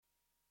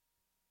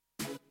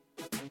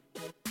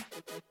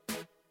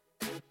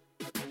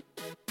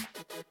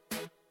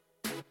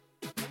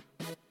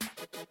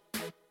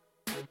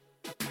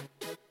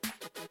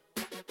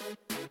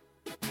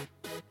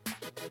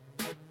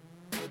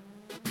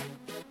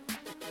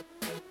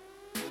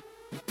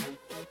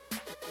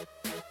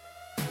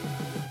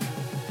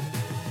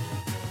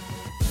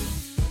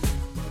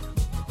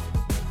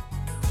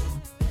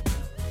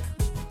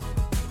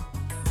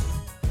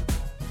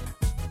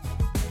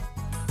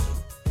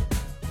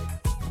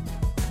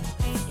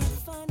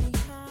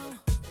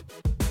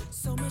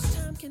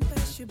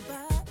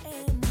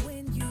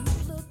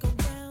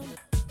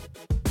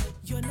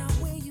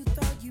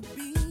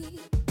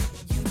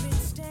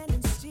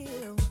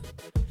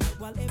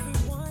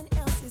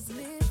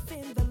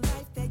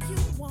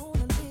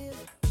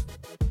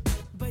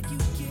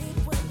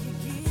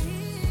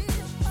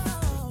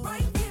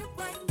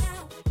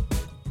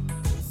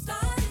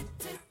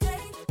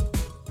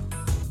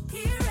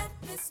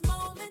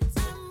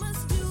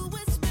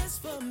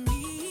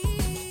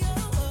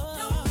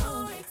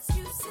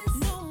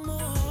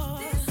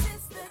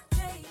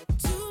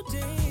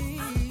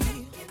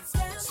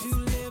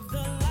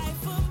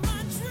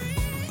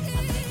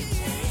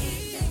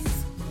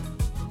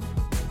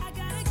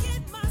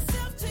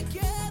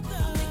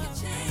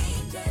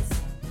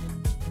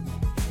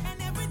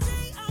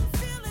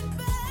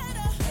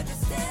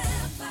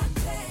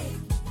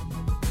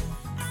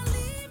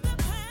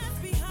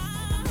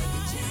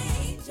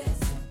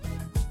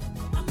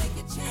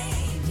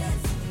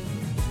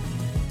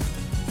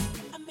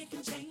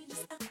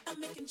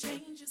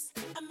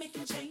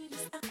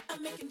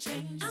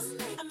changes.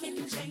 I'm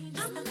making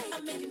changes. I'm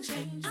making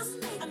changes.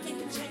 I'm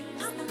making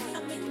changes.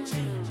 I'm making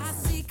changes. I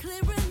see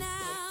clearer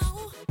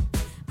now.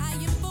 I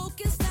am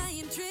focused, I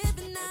am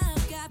driven,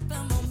 I've got the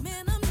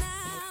momentum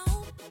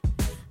now.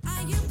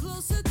 I am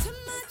closer to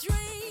my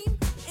dream,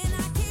 and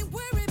I can't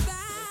worry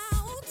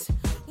about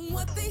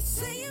what they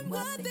say and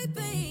what they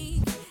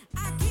think.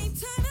 I can't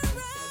turn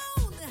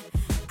around.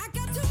 I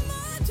got too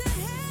much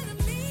ahead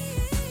of me.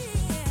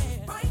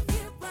 Right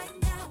here,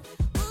 right now.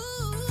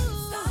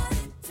 Ooh,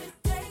 Starting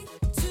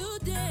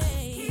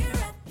today, here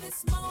at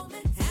this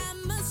moment. I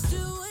must do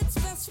what's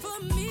best for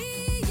me.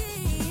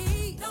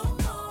 No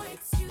more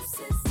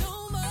excuses.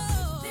 No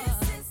more. This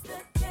is the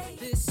day.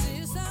 This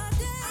is our I'm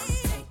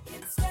day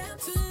taking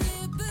steps. to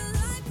live the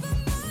life of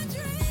my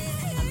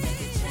I'm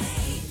making dreams.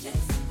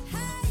 changes.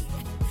 Hey,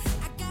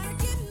 I gotta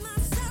get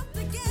myself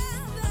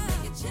together.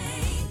 Making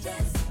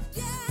changes.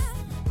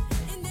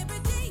 Yeah, and every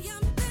day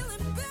I'm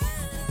feeling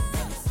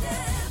better.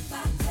 Step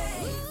by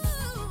day.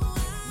 Ooh,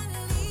 I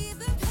leave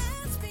the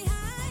past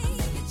behind.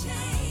 Making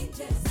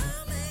changes.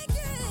 I'm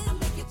I'm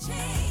making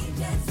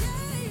changes.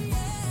 yeah,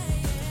 yeah.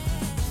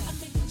 I'm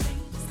making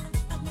changes.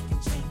 I'm making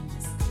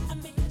changes. I'm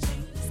making changes. I'm making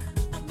changes.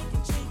 I'm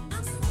making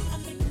changes.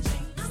 I'm making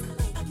changes. I'm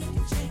making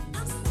changes.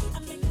 I'm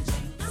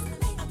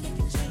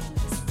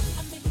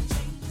making changes. I'm making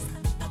changes.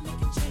 I'm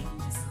making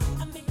changes.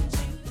 I'm making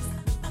changes.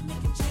 I'm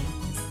making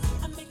changes.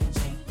 I'm making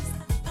changes.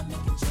 I'm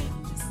making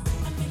changes.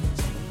 I'm making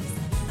changes.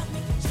 I'm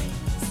making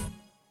changes.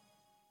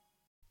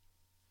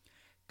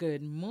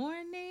 Good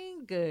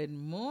morning, good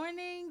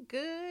morning,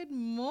 good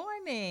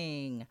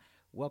morning.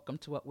 Welcome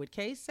to What Would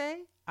Kay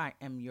Say? I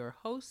am your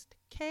host,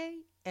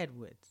 Kay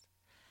Edwards.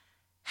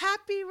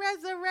 Happy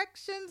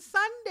Resurrection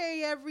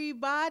Sunday,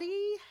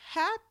 everybody.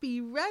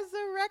 Happy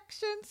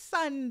Resurrection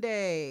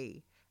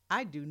Sunday.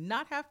 I do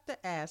not have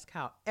to ask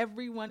how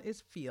everyone is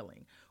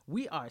feeling.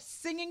 We are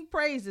singing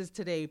praises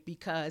today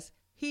because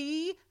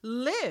He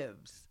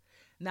lives.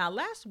 Now,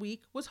 last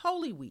week was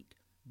Holy Week,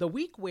 the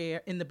week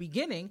where, in the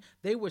beginning,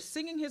 they were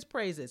singing His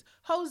praises.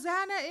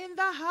 Hosanna in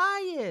the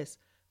highest.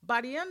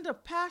 By the end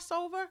of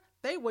Passover,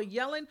 they were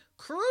yelling,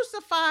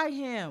 crucify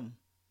Him.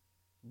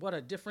 What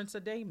a difference a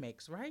day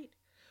makes, right?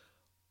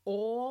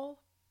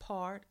 All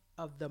part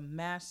of the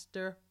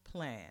master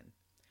plan.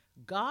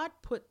 God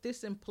put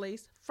this in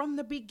place from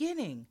the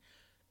beginning.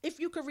 If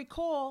you could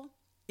recall,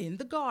 in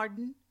the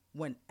garden,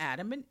 when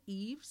Adam and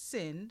Eve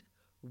sinned,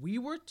 we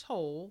were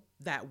told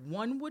that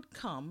one would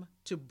come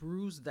to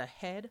bruise the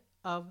head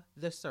of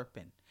the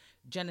serpent.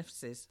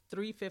 Genesis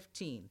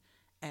 3:15.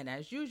 And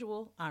as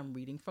usual, I'm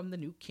reading from the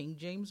New King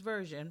James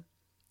Version.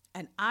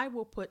 And I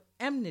will put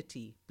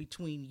enmity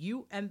between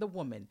you and the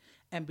woman,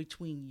 and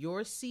between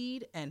your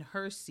seed and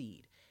her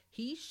seed.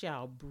 He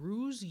shall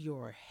bruise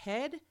your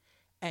head,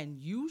 and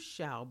you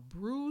shall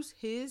bruise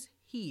his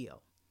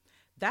heel.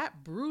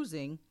 That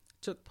bruising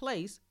took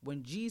place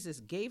when Jesus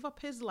gave up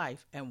his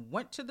life and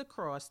went to the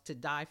cross to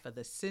die for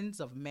the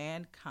sins of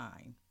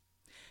mankind.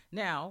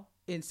 Now,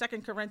 in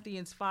 2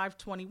 Corinthians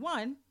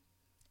 5:21,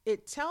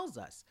 it tells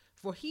us,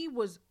 for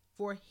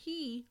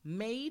he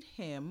made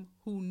him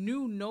who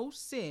knew no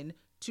sin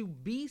to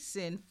be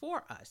sin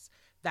for us,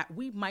 that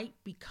we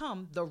might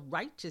become the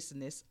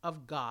righteousness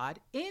of God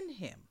in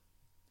him.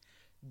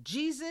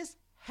 Jesus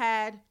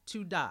had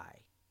to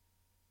die.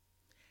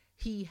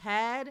 He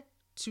had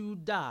to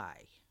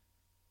die.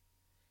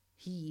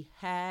 He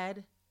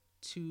had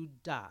to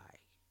die.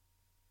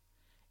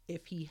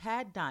 If he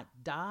had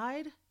not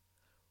died,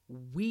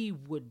 we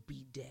would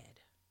be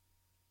dead.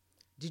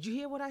 Did you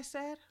hear what I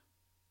said?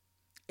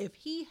 If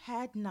he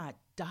had not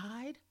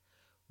died,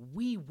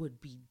 we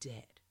would be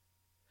dead.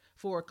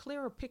 For a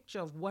clearer picture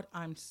of what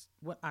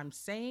I'm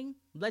saying,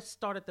 let's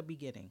start at the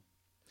beginning.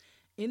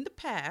 In the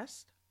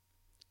past,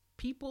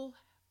 people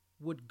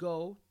would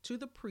go to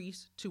the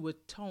priest to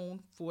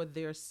atone for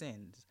their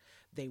sins.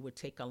 They would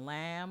take a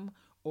lamb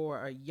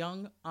or a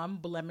young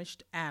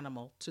unblemished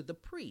animal to the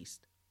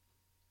priest.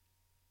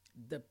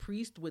 The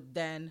priest would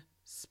then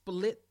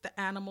split the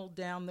animal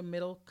down the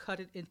middle, cut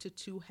it into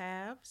two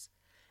halves,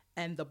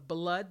 and the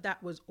blood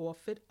that was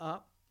offered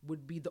up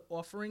would be the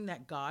offering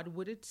that God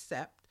would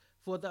accept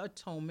for the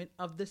atonement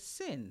of the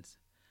sins.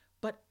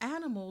 But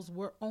animals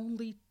were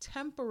only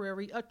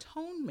temporary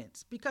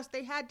atonements because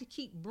they had to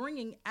keep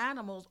bringing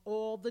animals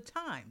all the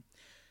time.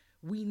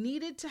 We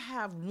needed to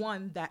have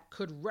one that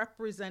could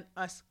represent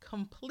us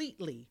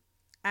completely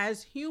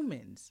as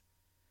humans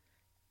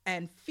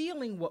and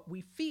feeling what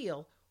we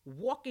feel,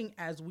 walking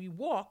as we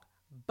walk,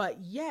 but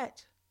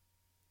yet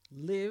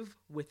live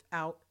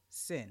without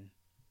sin.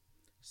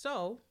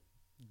 So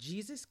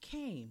Jesus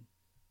came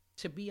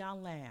to be our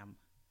lamb,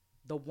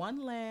 the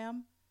one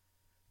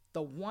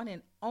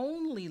and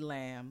only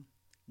lamb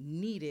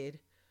needed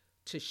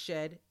to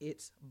shed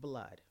its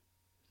blood.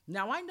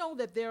 Now, I know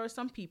that there are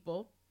some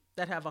people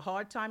that have a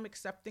hard time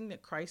accepting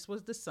that Christ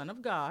was the Son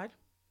of God,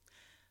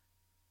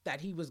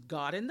 that he was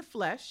God in the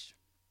flesh,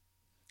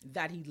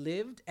 that he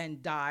lived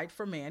and died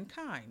for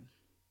mankind.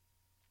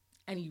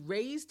 And he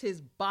raised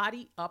his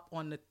body up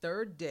on the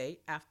third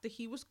day after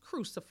he was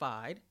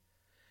crucified.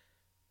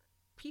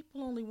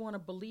 people only want to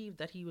believe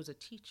that he was a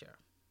teacher.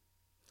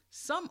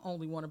 Some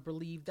only want to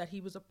believe that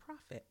he was a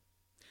prophet.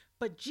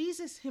 But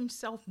Jesus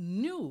himself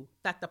knew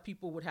that the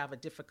people would have a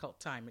difficult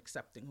time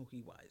accepting who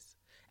he was.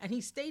 And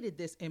he stated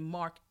this in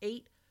Mark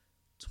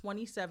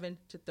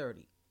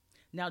 8:27-30.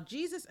 Now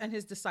Jesus and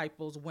his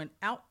disciples went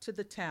out to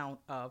the town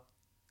of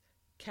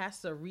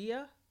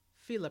Caesarea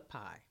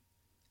Philippi.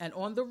 And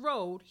on the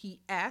road,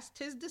 he asked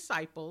his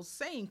disciples,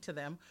 saying to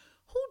them,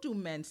 "Who do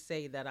men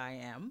say that I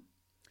am?"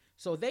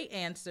 So they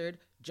answered,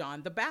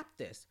 "John the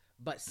Baptist,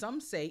 but some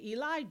say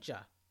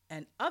Elijah,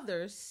 and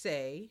others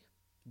say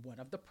one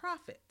of the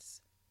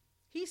prophets."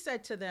 He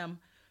said to them,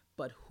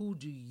 "But who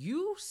do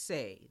you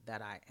say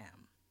that I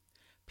am?"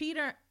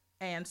 Peter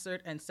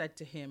answered and said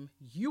to him,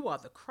 "You are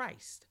the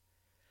Christ."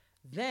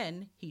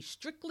 Then he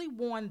strictly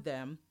warned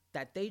them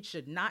that they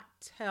should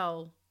not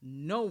tell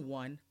no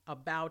one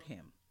about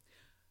him.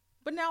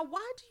 But now,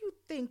 why do you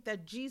think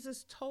that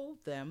Jesus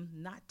told them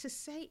not to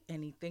say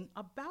anything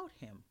about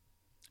him?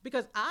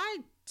 Because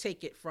I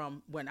take it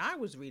from when I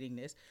was reading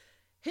this,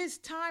 his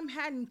time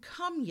hadn't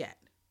come yet.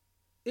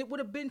 It would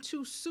have been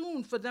too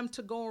soon for them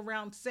to go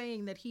around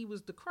saying that he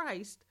was the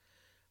Christ,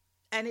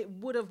 and it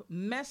would have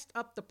messed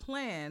up the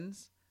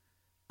plans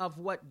of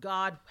what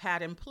God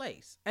had in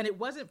place. And it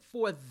wasn't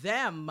for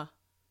them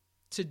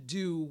to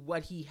do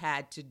what he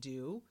had to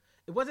do.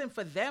 It wasn't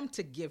for them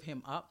to give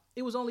him up.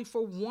 It was only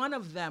for one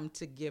of them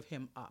to give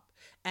him up.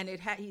 And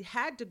he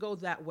had to go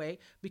that way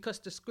because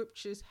the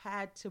scriptures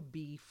had to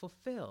be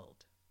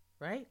fulfilled,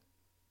 right?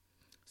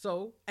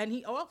 So, and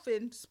he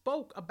often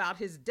spoke about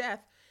his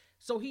death,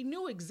 so he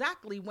knew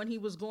exactly when he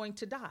was going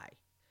to die.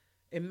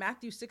 In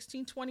Matthew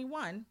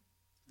 16:21,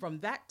 from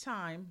that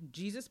time,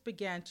 Jesus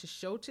began to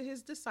show to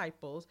his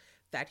disciples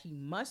that he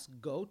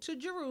must go to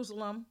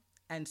Jerusalem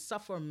and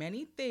suffer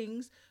many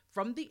things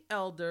from the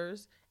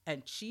elders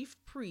and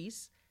chief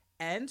priests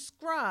and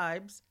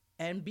scribes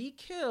and be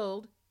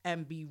killed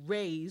and be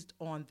raised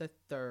on the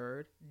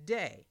third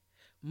day.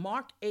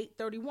 Mark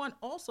 8:31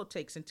 also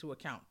takes into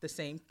account the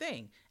same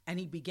thing. And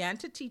he began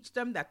to teach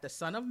them that the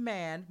Son of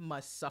Man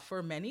must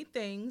suffer many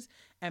things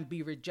and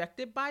be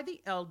rejected by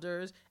the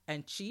elders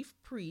and chief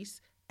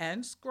priests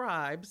and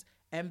scribes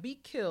and be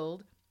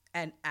killed,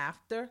 and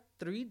after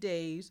 3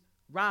 days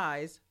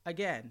rise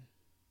again.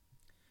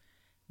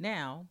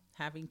 Now,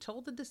 having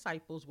told the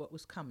disciples what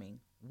was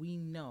coming, we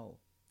know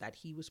that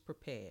he was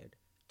prepared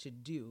to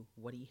do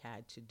what he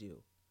had to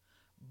do.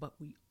 But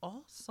we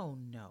also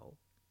know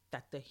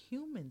that the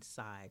human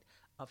side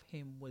of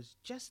him was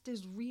just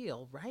as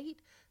real,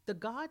 right? The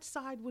God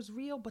side was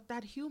real, but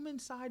that human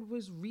side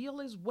was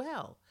real as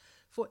well.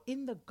 For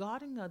in the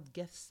Garden of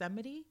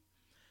Gethsemane,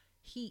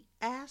 he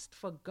asked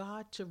for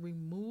God to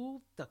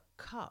remove the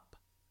cup,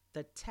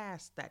 the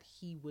task that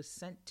he was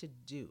sent to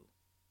do.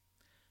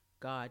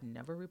 God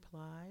never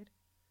replied,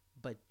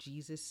 but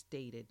Jesus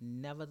stated,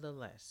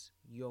 "Nevertheless,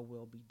 your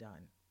will be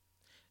done."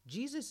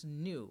 Jesus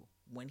knew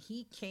when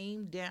he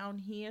came down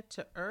here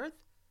to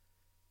earth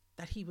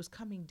that he was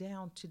coming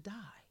down to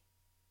die.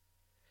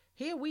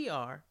 Here we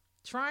are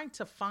trying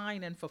to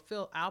find and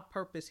fulfill our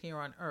purpose here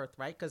on earth,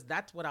 right? Because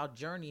that's what our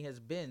journey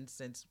has been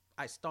since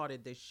I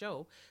started this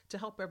show, to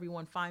help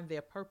everyone find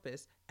their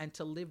purpose and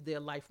to live their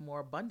life more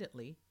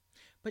abundantly.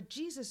 But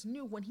Jesus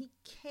knew when he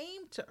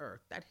came to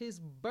earth that his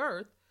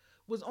birth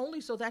was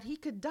only so that he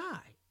could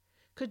die.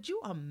 Could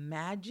you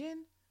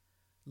imagine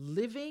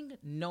living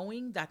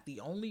knowing that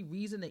the only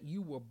reason that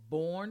you were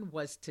born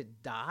was to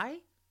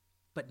die?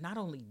 But not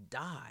only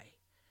die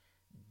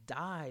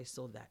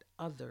so that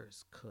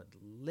others could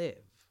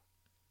live.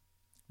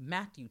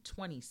 Matthew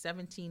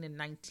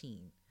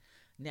 20:17-19.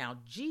 Now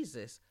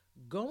Jesus,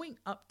 going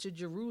up to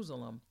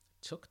Jerusalem,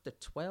 took the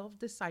 12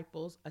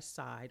 disciples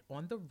aside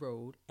on the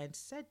road and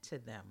said to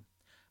them,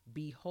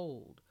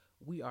 "Behold,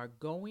 we are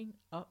going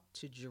up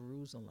to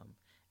Jerusalem,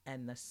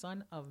 and the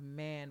Son of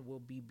Man will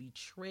be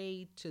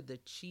betrayed to the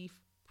chief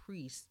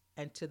priests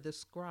and to the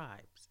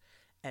scribes,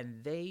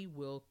 and they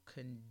will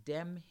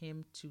condemn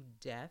him to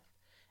death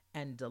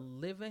and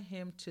deliver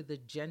him to the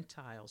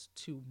Gentiles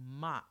to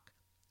mock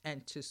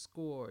and to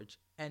scourge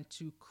and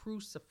to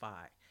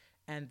crucify,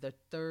 and the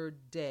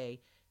third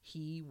day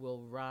he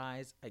will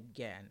rise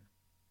again."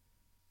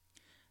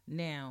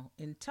 Now,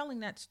 in telling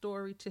that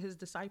story to his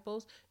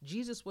disciples,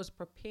 Jesus was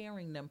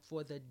preparing them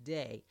for the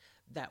day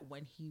that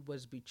when he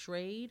was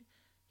betrayed,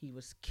 he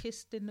was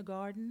kissed in the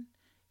garden,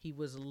 he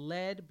was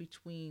led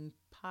between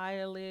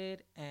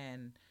Pilate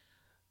and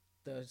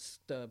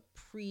the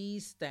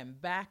priest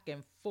and back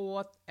and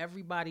forth,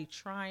 everybody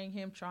trying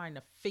him, trying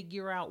to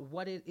figure out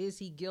is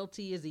he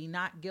guilty, is he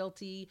not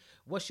guilty,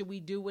 what should we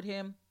do with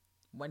him?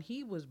 When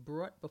he was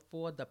brought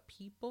before the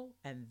people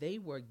and they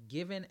were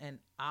given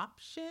an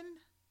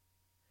option,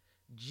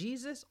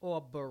 Jesus or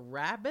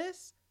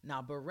Barabbas.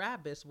 Now,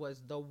 Barabbas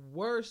was the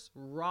worst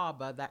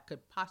robber that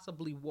could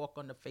possibly walk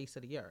on the face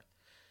of the earth.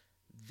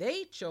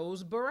 They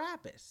chose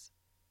Barabbas.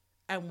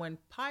 And when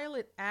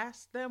Pilate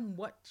asked them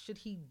what should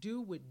he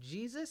do with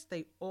Jesus,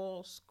 they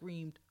all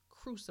screamed,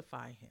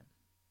 "Crucify him."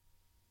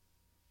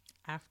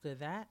 After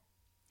that,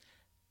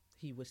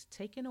 He was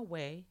taken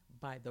away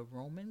by the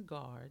Roman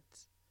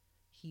guards.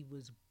 He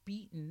was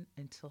beaten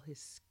until his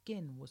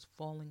skin was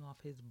falling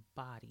off his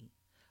body,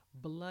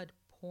 blood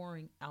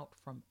pouring out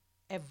from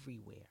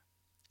everywhere.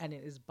 And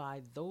it is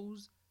by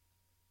those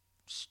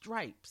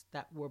stripes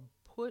that were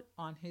put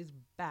on his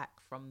back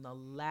from the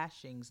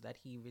lashings that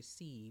he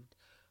received,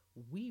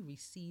 we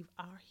receive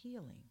our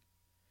healing.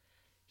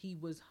 He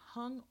was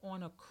hung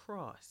on a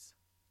cross,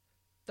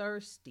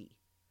 thirsty,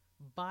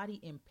 body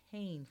in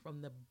pain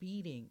from the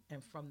beating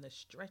and from the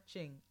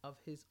stretching of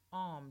his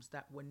arms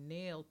that were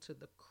nailed to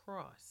the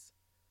cross,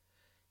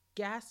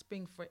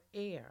 gasping for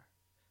air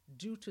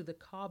due to the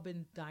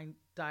carbon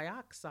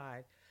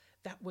dioxide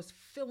that was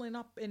filling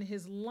up in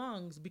his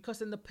lungs,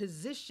 because in the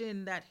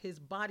position that his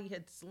body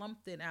had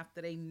slumped in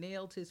after they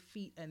nailed his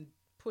feet and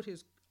put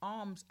his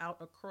arms out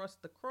across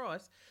the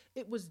cross,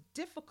 it was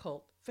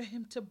difficult for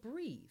him to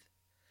breathe.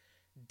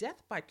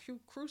 Death by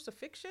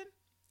crucifixion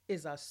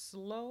is a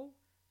slow,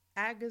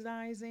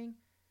 agonizing,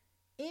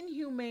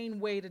 inhumane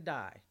way to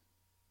die.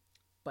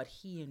 But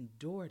he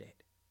endured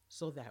it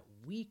so that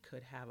we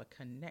could have a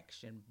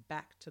connection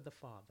back to the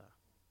Father.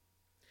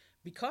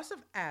 Because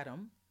of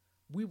Adam,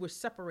 we were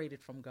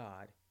separated from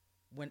God.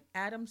 When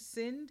Adam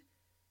sinned,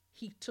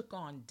 he took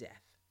on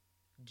death.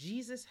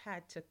 Jesus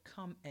had to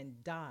come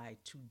and die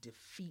to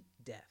defeat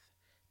death,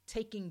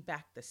 taking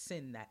back the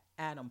sin that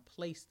Adam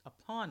placed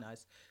upon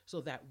us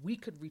so that we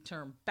could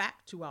return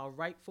back to our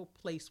rightful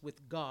place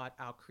with God,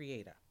 our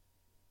Creator.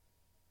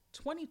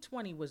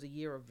 2020 was a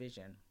year of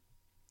vision.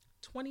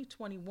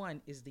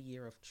 2021 is the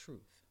year of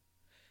truth.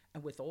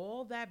 And with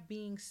all that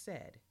being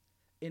said,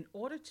 in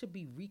order to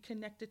be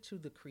reconnected to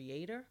the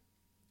Creator,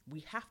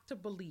 we have to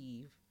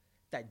believe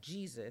that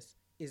Jesus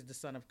is the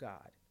Son of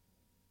God,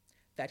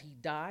 that he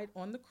died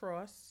on the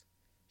cross,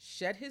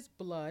 shed his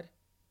blood,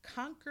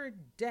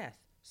 conquered death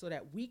so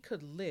that we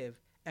could live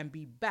and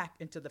be back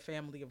into the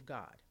family of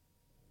God.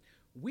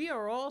 We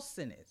are all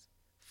sinners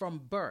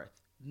from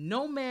birth.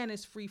 No man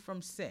is free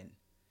from sin.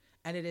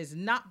 And it is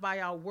not by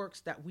our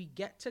works that we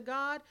get to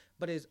God,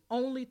 but is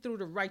only through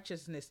the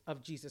righteousness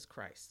of Jesus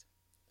Christ.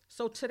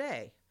 So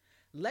today,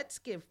 let's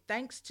give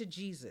thanks to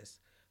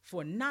Jesus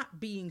for not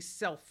being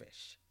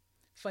selfish,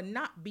 for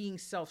not being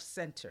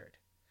self-centered,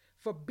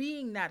 for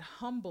being that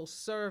humble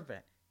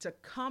servant to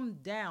come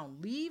down,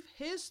 leave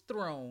his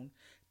throne,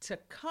 to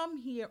come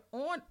here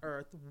on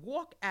earth,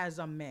 walk as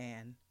a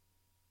man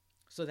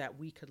so that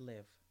we could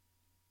live.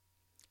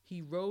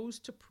 He rose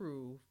to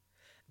prove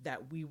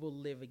that we will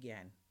live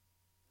again.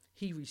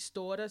 He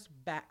restored us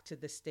back to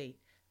the state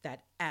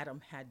that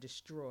Adam had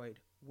destroyed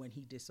when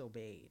he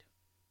disobeyed.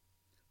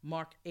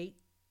 Mark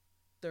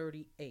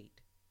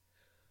 8:38.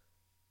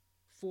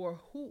 For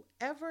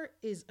whoever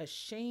is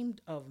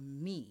ashamed of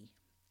me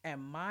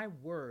and my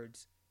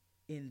words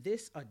in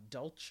this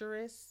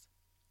adulterous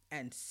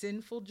and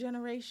sinful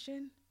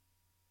generation,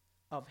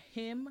 of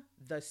him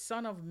the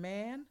Son of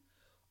Man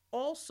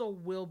also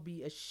will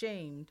be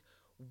ashamed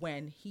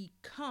when he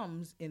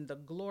comes in the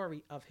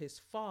glory of his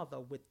Father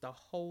with the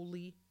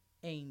holy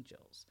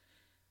angels.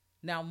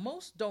 Now,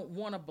 most don't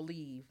want to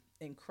believe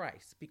in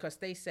Christ because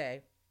they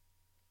say,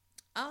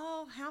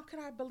 oh, how could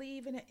I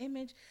believe in an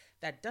image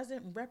that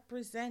doesn't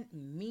represent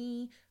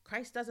me?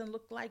 Christ doesn't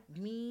look like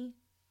me.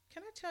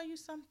 Can I tell you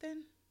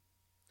something?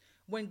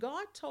 When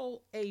God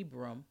told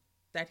Abram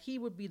that he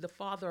would be the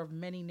father of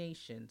many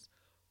nations,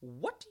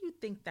 what do you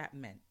think that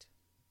meant?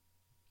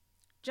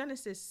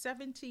 Genesis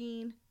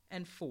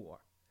 17:4.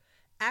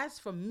 As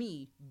for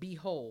me,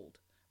 behold,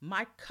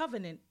 my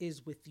covenant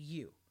is with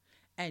you,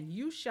 and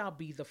you shall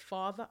be the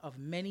father of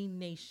many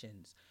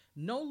nations.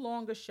 No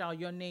longer shall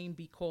your name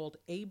be called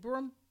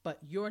Abram, but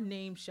your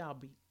name shall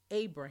be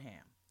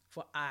Abraham,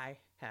 for I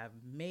have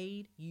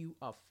made you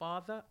a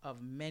father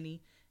of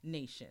many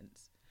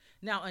nations.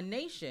 Now, a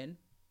nation,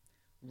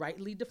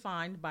 rightly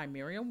defined by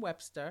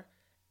Merriam-Webster,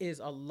 is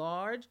a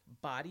large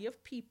body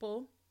of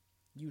people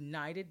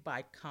united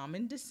by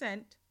common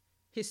descent,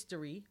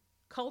 history,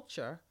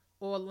 culture,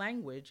 or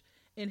language,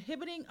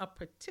 inhabiting a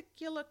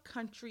particular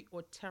country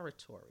or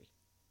territory.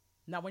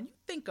 Now, when you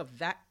think of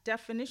that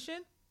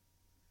definition,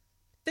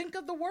 think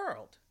of the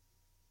world.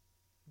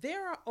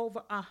 There are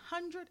over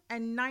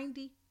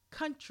 190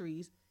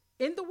 countries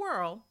in the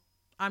world,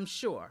 I'm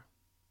sure.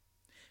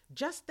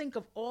 Just think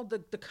of all the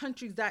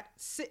countries that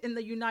sit in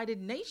the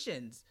United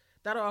Nations,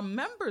 that are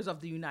members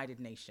of the United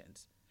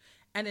Nations.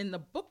 And in the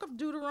book of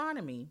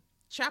Deuteronomy,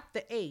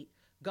 chapter 8,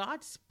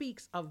 God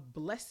speaks of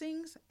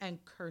blessings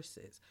and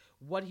curses,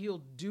 what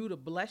he'll do to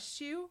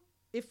bless you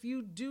if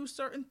you do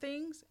certain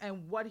things,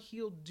 and what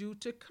he'll do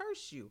to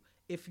curse you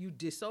if you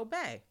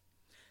disobey.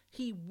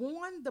 He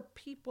warned the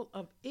people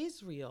of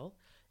Israel,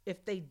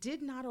 if they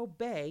did not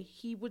obey,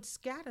 he would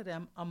scatter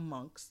them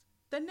amongst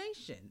the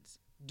nations.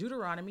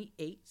 Deuteronomy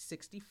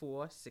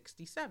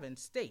 8:64-67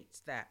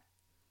 states that,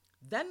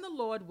 then the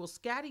Lord will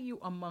scatter you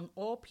among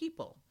all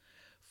people,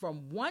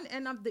 from one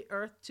end of the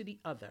earth to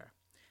the other,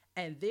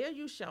 and there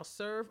you shall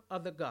serve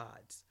other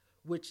gods,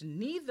 which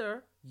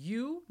neither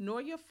you nor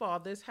your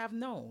fathers have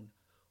known,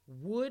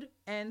 wood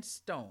and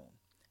stone.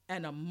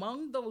 And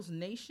among those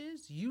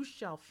nations you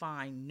shall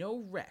find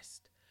no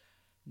rest,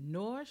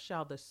 nor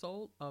shall the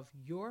sole of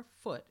your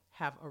foot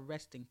have a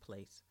resting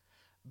place.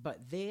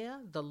 But there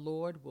the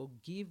Lord will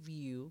give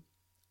you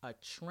a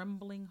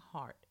trembling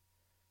heart,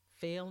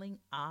 failing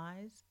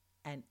eyes,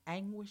 and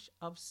anguish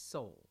of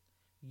soul.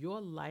 Your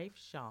life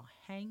shall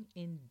hang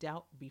in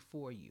doubt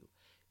before you.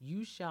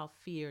 You shall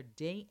fear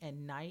day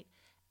and night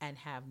and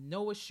have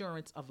no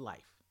assurance of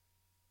life.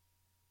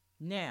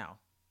 Now,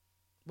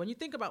 when you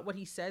think about what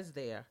he says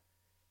there,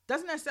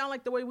 doesn't that sound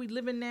like the way we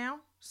live in now,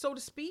 so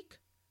to speak,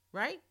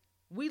 right?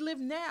 We live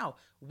now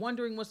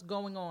wondering what's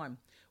going on.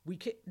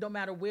 No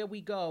matter where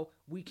we go,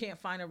 we can't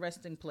find a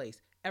resting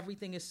place.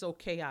 Everything is so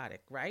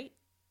chaotic, right?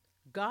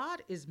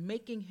 God is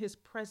making his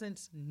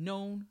presence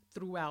known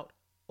throughout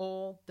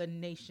all the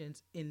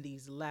nations in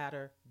these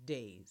latter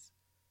days.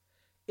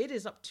 It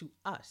is up to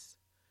us,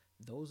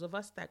 those of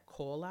us that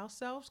call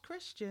ourselves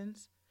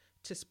Christians,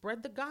 to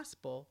spread the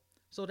gospel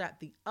so that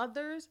the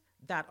others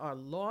that are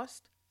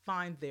lost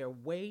find their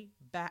way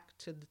back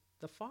to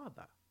the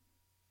Father.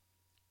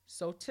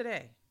 So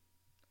today,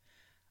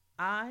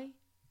 I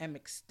am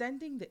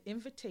extending the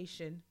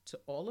invitation to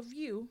all of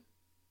you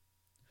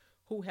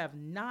who have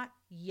not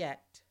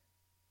yet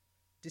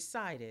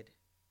decided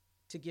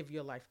to give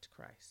your life to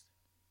Christ.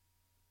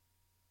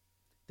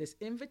 This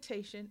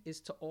invitation is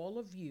to all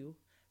of you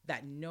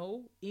that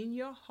know in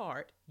your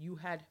heart you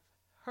had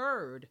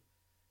heard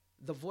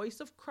the voice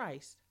of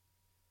Christ,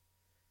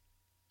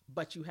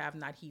 but you have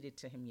not heeded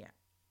to him yet.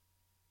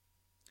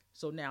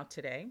 So now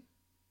today,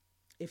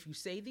 if you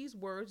say these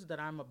words that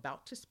I'm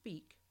about to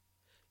speak,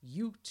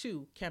 you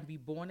too can be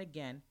born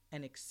again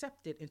and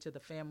accepted into the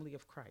family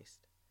of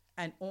Christ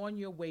and on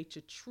your way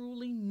to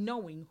truly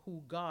knowing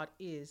who God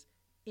is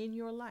in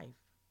your life.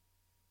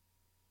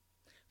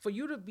 For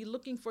you to be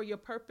looking for your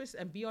purpose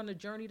and be on the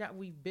journey that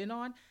we've been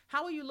on,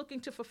 how are you looking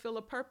to fulfill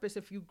a purpose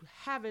if you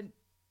haven't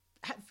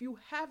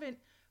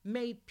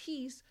made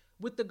peace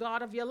with the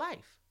God of your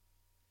life?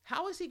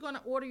 How is he going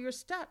to order your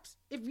steps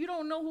if you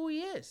don't know who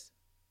he is?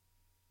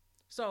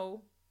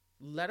 So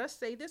let us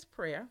say this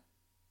prayer.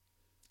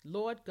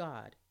 Lord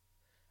God,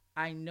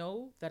 I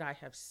know that I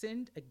have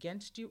sinned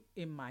against you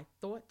in my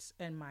thoughts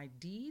and my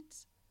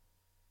deeds.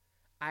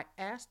 I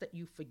ask that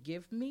you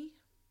forgive me.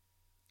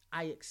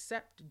 I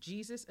accept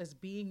Jesus as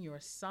being your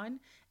son,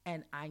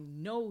 and I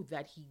know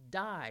that he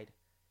died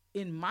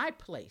in my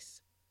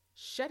place,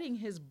 shedding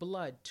his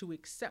blood to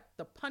accept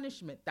the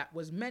punishment that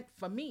was meant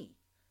for me.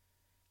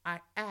 I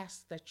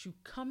ask that you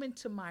come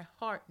into my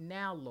heart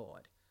now,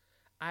 Lord.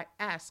 I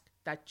ask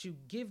that you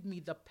give me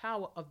the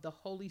power of the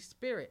Holy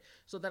Spirit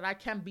so that I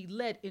can be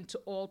led into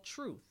all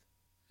truth.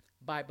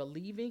 By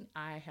believing,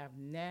 I have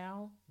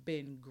now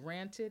been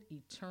granted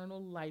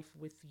eternal life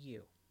with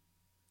you.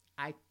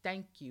 I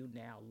thank you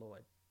now,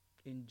 Lord.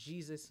 In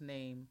Jesus'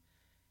 name,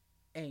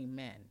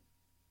 amen.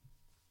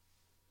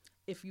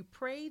 If you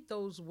prayed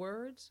those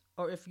words,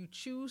 or if you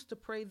choose to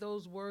pray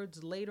those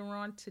words later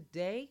on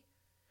today,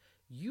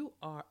 you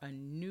are a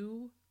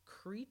new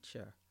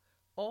creature.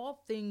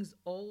 All things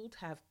old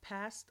have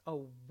passed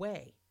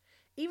away.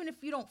 Even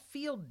if you don't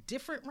feel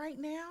different right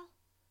now,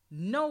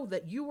 know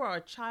that you are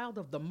a child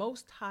of the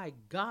Most High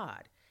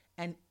God,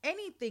 and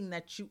anything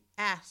that you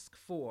ask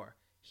for,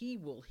 he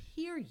will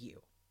hear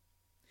you.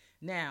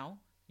 Now,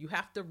 you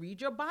have to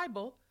read your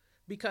Bible,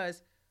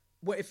 because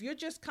if you're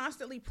just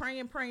constantly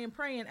praying,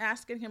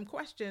 asking him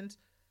questions,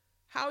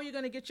 how are you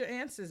going to get your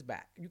answers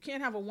back? You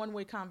can't have a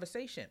one-way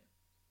conversation.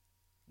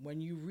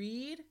 When you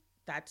read,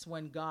 that's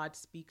when God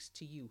speaks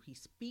to you. He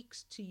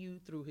speaks to you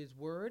through his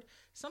word.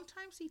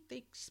 Sometimes he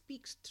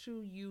speaks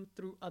to you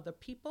through other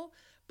people,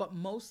 but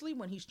mostly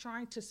when he's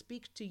trying to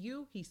speak to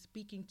you, he's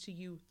speaking to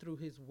you through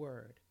his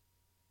word.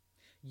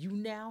 You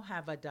now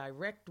have a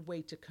direct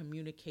way to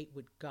communicate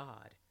with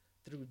God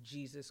through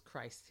Jesus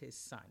Christ, his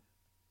son.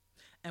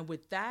 And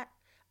with that,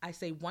 I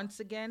say once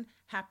again,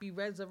 happy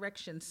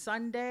Resurrection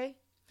Sunday.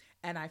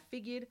 And I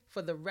figured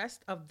for the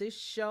rest of this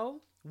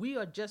show, we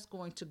are just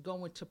going to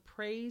go into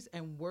praise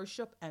and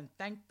worship and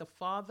thank the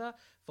Father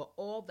for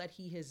all that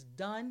he has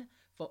done,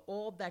 for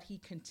all that he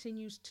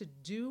continues to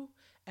do,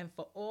 and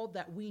for all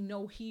that we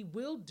know he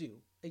will do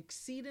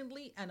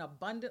exceedingly and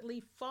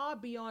abundantly, far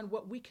beyond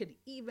what we could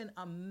even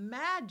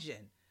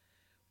imagine.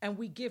 And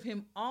we give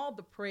him all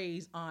the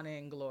praise, honor,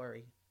 and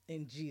glory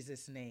in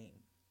Jesus' name.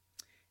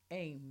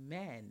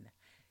 Amen.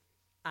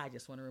 I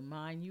just want to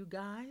remind you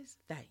guys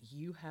that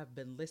you have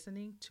been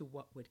listening to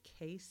What Would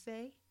Kay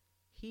Say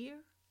here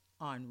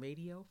on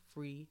Radio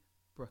Free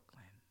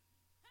Brooklyn.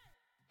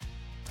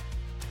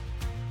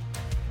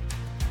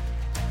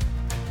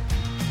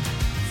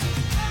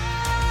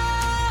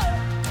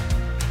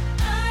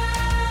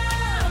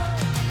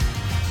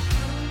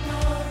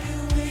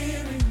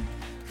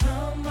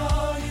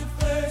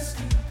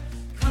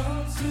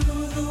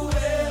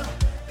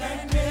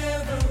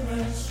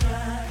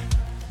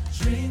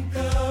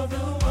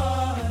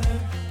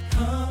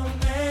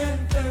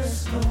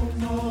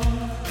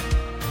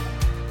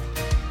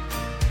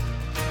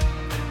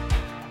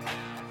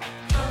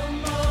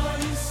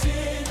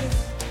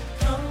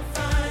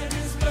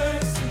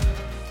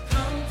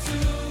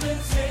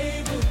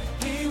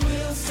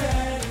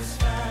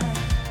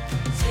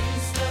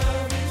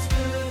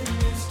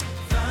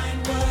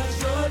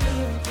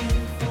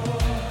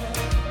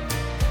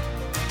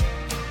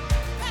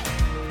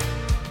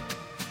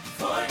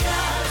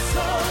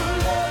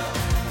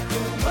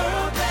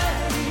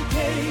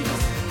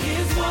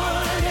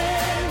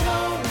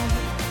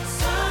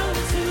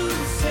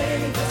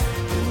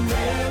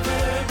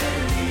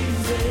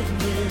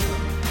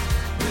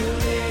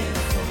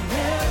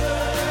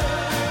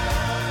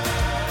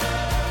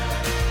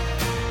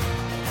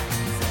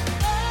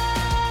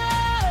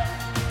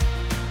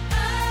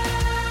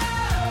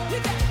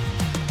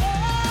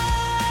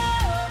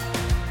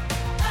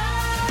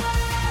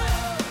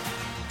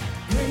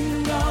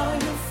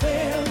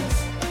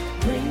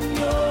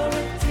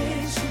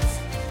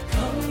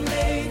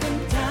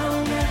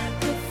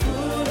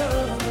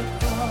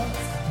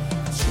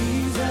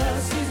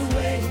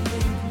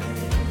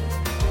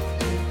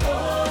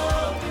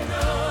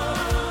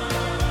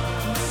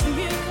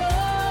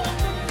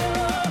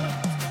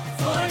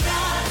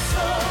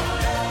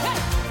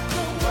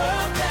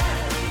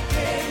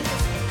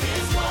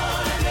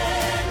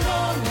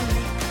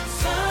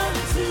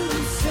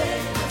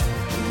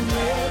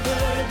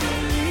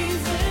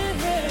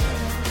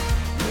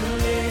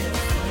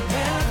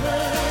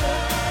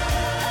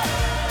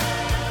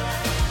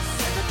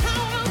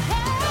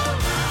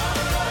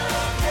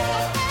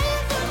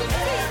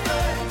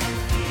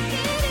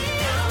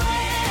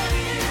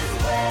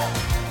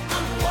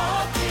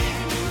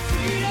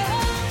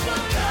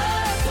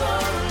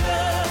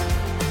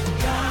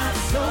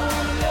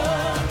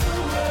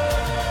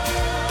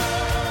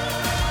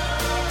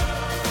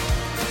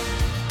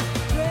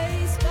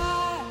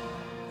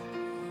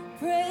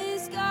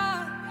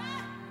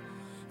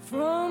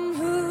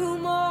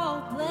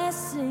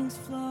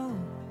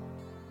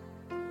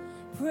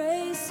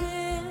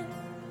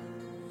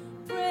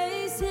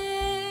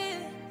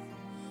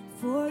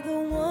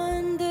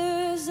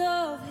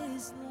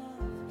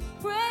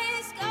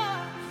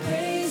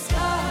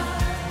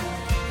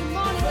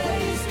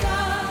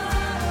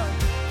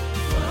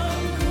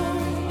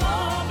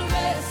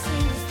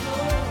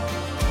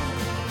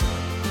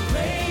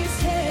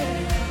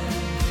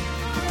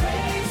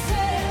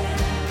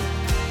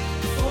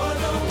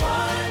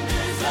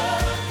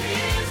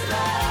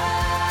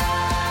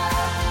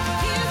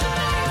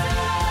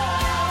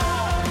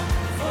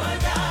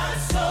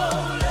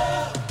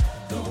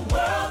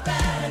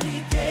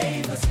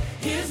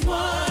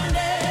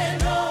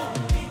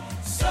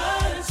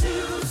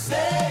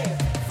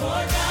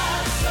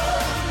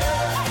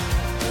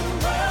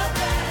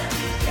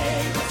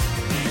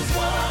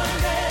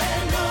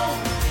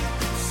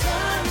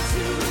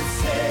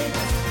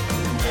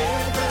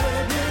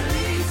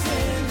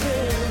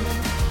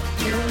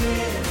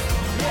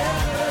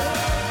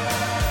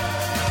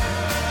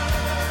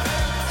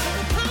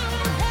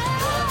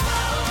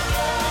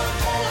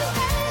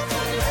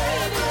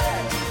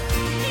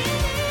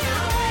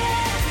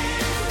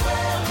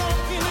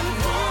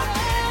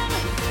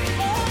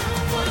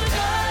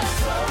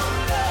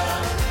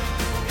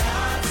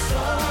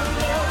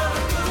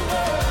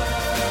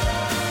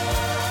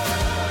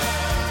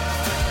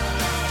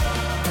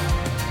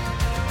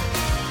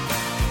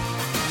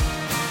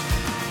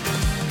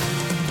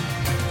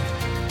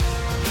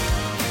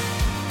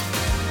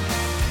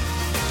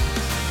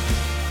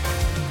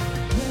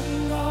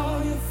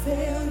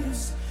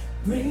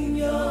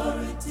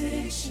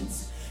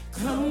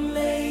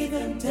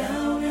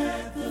 down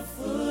at the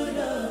foot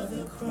of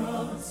the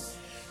cross.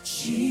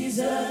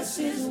 Jesus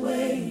is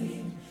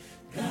waiting.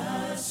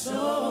 God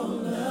so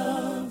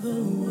loved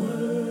the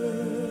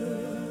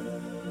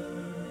world.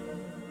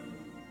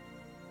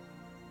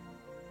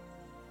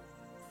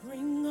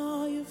 Bring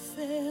all your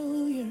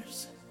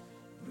failures.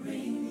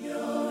 Bring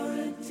your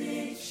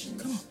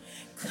addictions. Come on.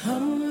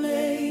 Come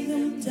lay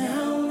them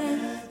down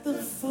at the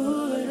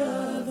foot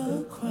of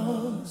the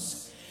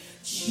cross.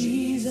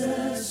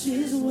 Jesus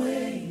is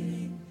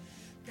waiting.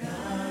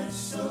 God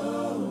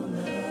so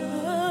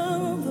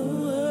loved the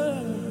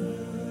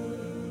world.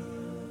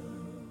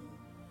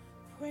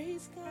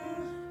 Praise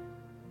God.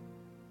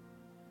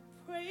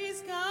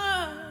 Praise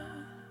God.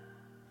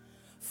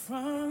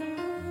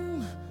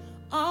 From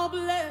all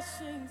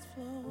blessings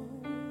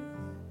flow.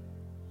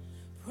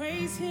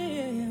 Praise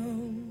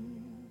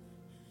Him.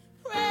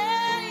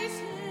 Praise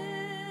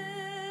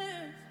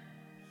Him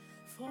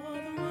for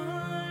the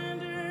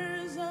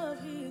wonders of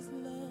His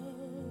love.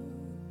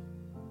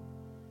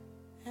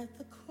 At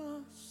the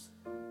cross,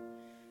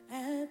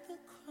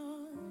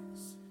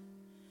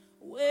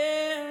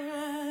 where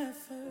I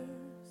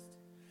first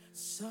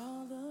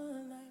saw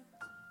the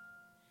light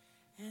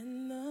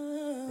and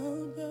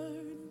the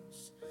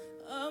burdens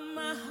of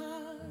my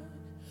heart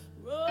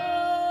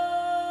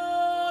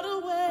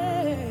rolled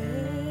away.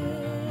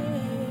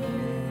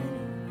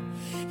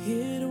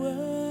 It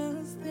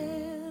was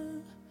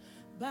there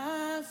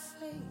by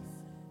faith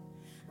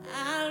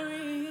I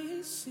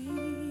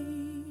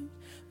received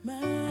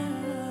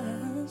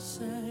my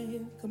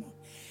sight. Come on.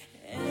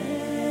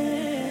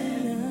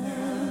 And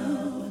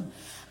now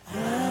I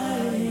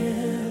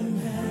am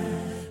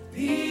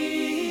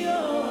happy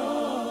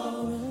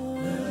all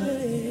the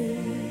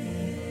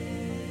way.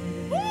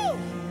 Woo!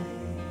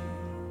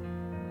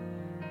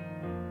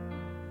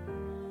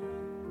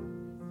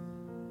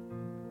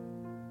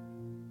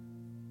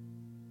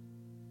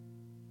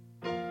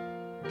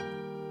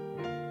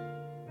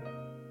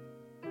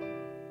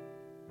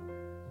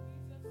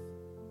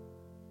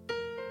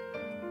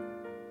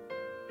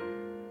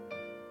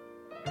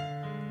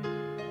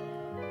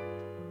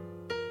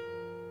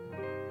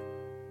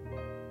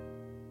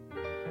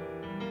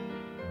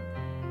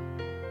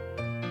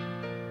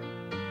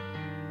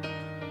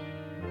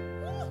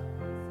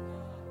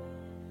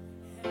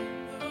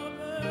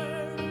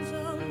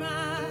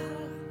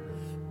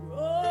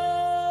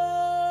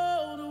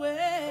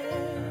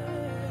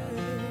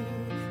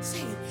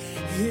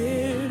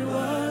 It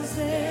was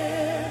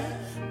there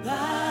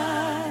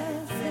by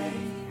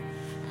faith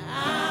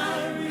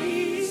I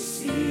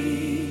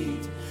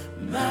received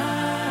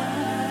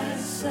my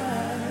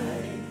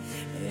sight,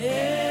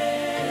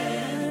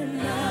 and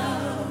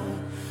now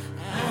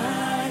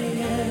I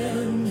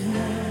am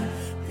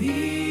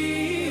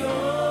happy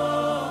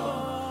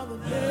all the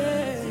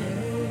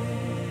way.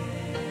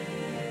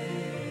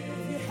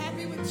 If you're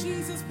happy with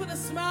Jesus, put a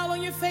smile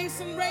on your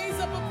face and raise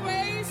up a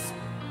praise.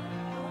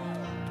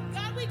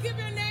 God, we give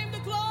your name the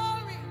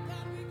glory.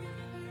 God, we give you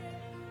the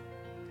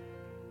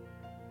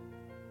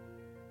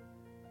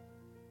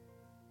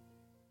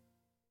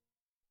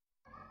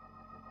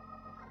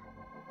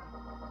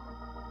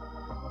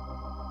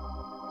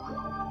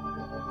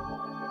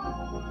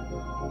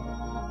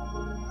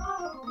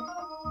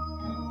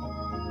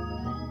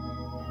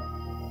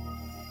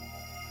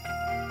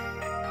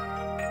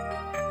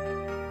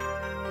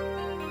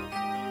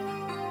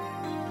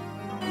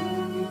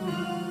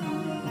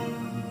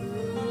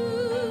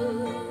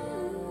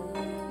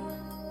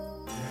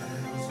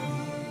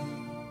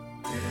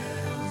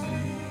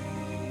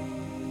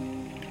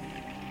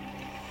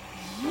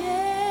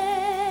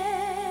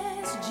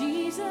Yes,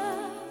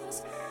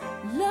 Jesus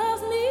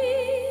loves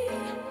me,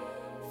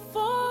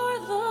 for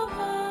the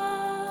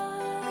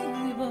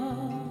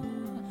Bible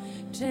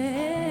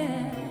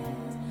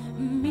tells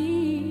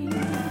me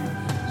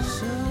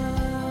so.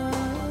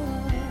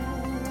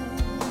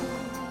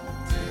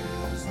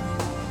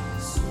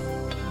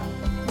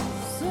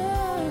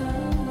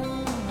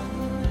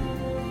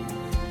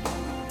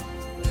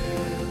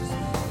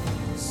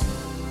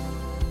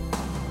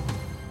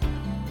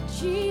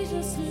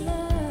 Jesus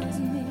loves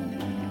me,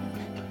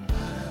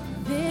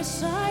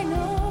 this I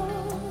know,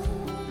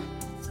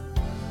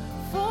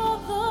 for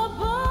the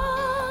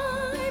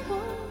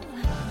Bible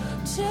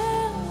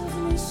tells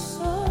me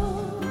so.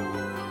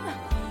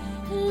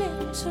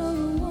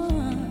 Little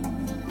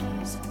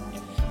ones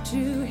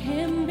to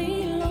Him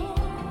belong.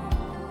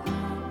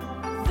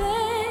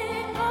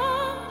 They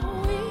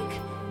are weak,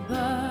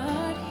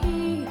 but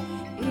He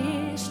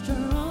is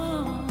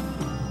strong.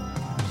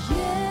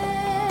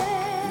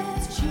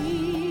 Yes,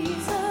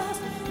 Jesus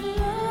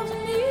loves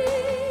me.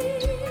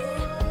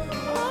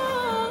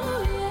 Oh,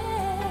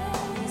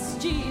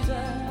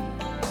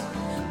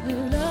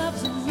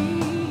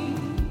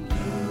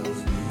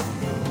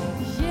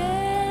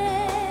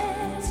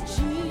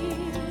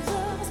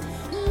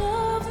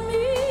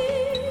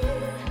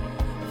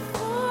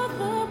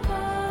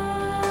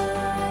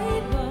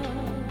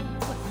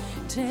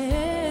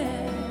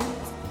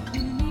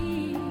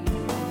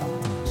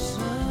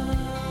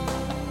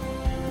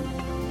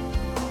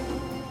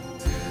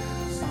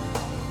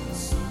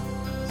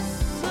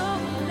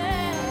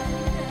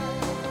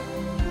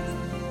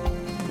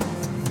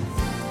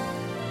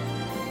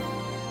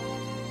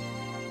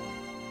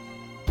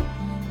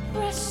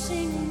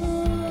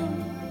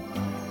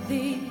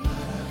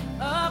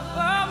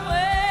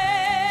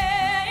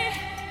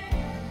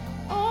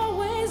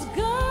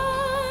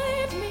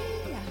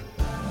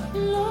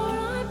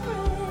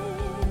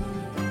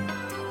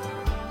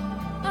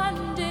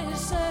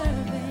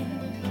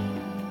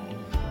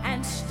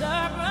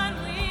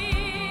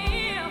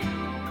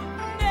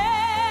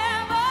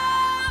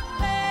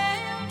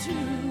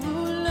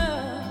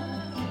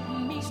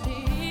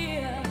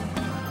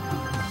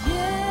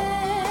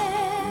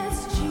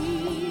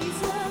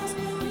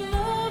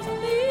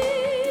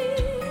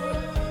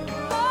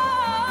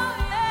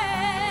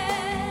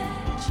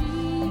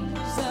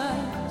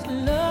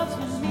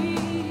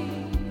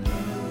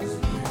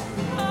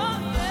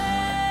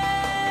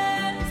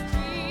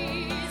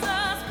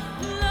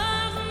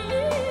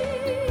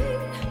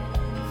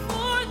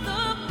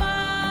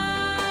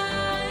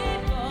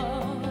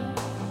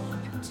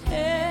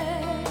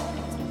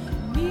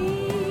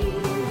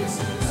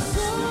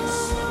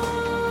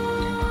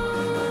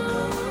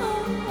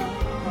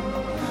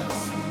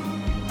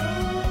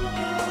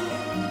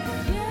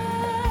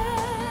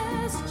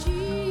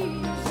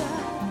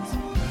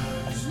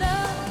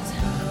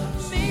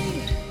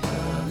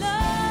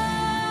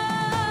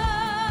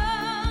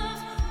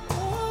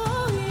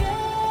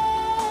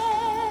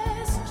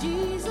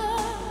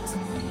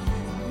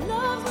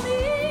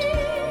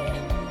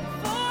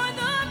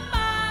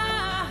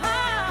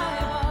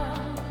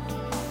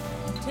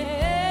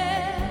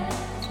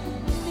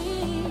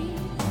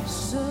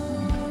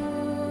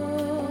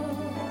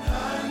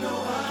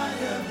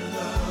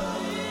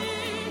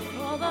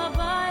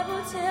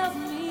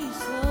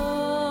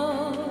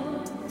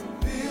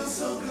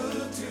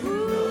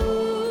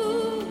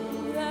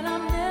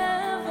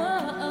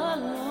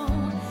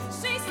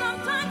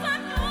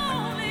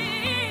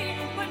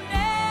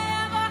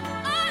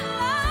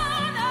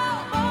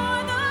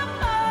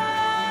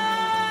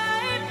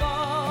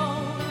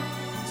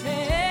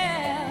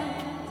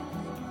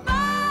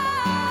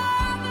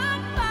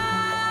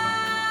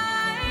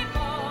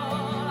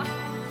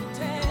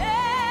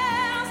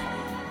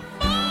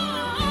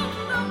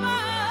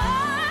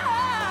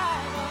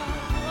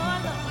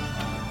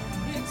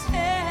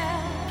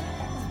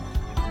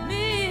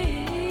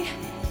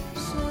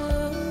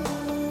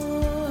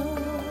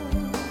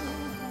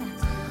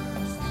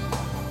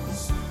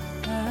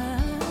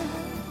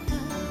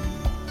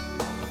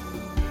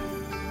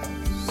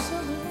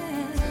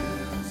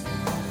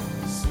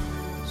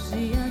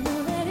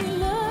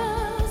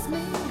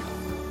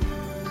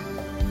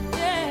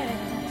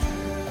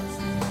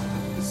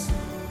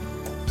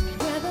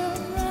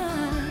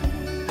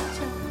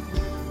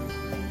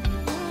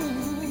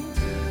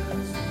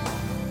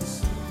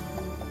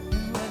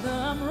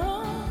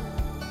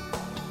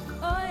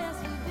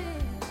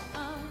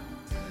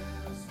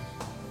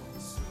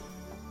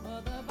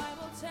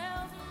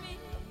 tells me,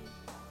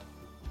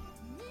 Jesus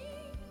loves me.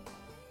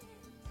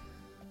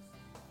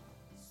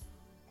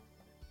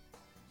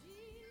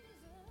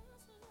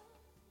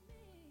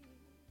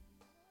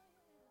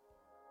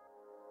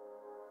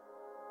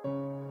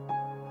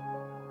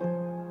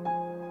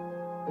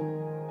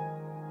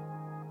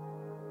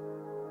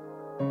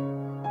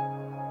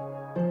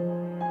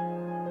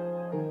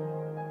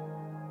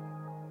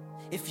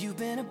 If you've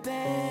been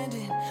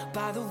abandoned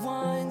by the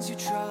ones you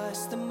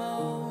trust the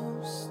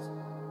most,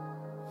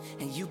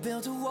 and you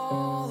built a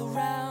wall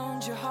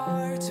around your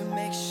heart to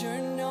make sure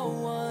no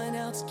one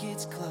else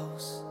gets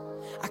close,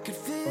 I could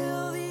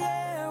fill the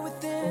air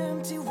with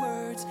empty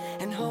words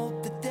and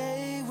hope that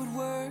they would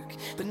work,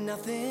 but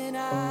nothing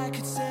I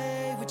could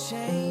say would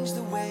change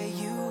the way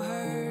you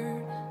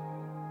hurt.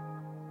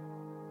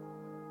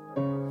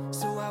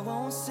 So I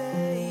won't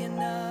say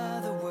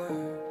another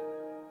word.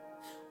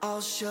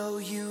 I'll show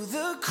you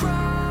the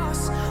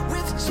cross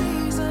with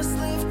Jesus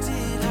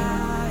lifted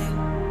high.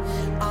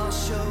 I'll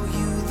show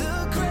you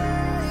the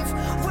grave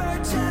where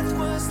death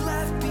was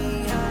left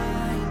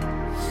behind.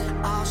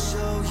 I'll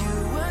show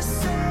you a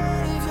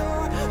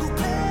Savior who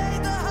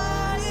paid the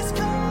highest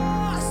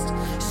cost.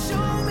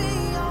 Show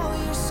me all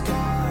your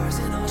scars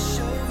and I'll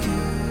show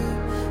you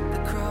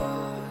the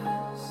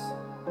cross.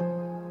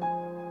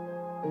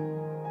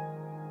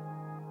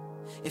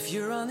 If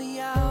you're on the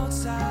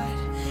outside,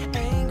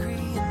 angry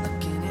and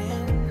looking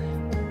in,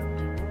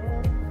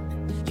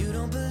 you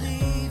don't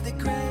believe that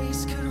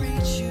grace could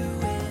reach you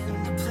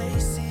in the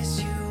places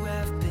you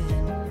have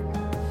been.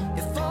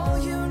 If all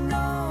you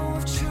know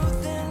of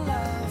truth and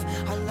love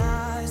are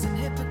lies and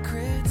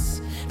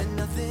hypocrites, then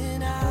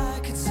nothing I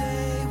could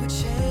say would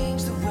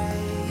change the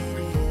way it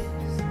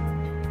is.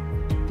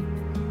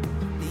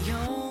 The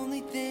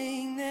only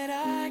thing that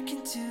I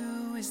can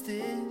do is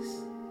this.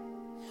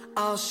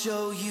 I'll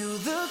show you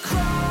the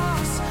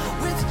cross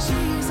with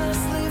Jesus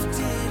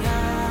lifted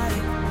high.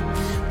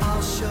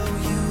 I'll show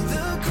you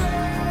the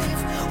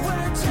grave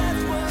where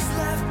death was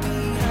left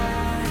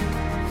behind.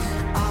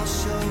 I'll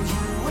show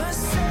you a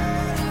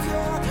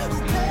Savior who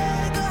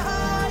paid the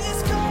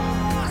highest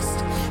cost.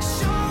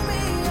 Show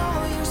me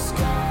all your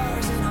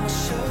scars and I'll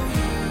show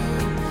you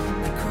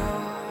the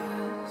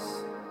cross.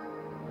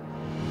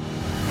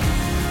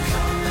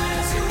 Come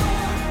as you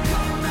are,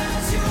 come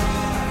as you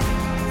are,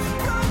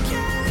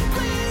 broken and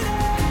bleeding.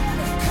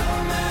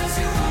 Come as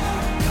you are,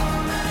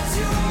 come as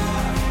you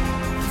are,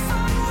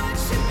 find what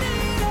you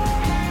needed.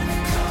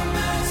 Come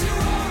as you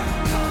are,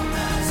 come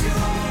as you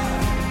are.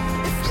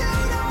 If you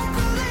don't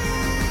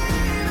believe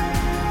it,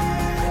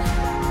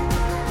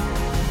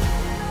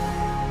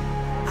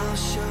 I'll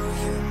show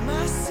you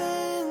my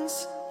sins,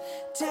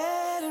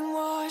 dead and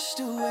washed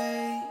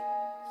away.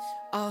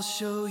 I'll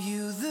show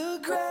you the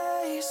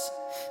grace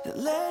that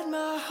led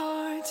my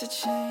heart to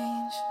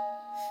change.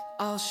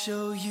 I'll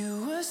show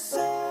you a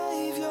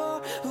Savior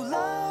who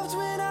loved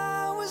when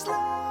I was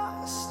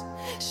lost.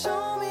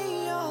 Show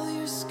me all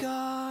your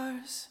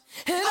scars,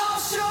 and I'll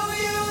show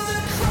you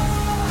the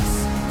cross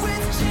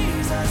with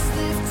Jesus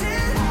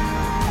lifted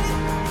high.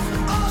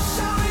 I'll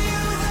show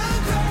you the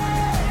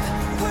grave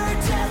where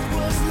death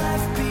was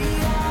left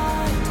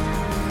behind.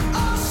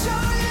 I'll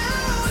show you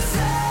a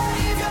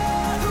Savior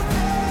who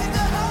paid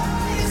the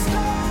highest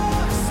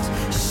cost.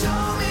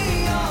 Show me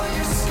all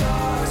your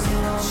scars,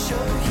 and I'll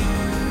show you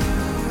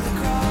the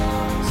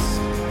cross.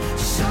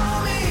 Show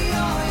me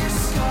all your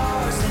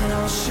scars, and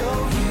I'll show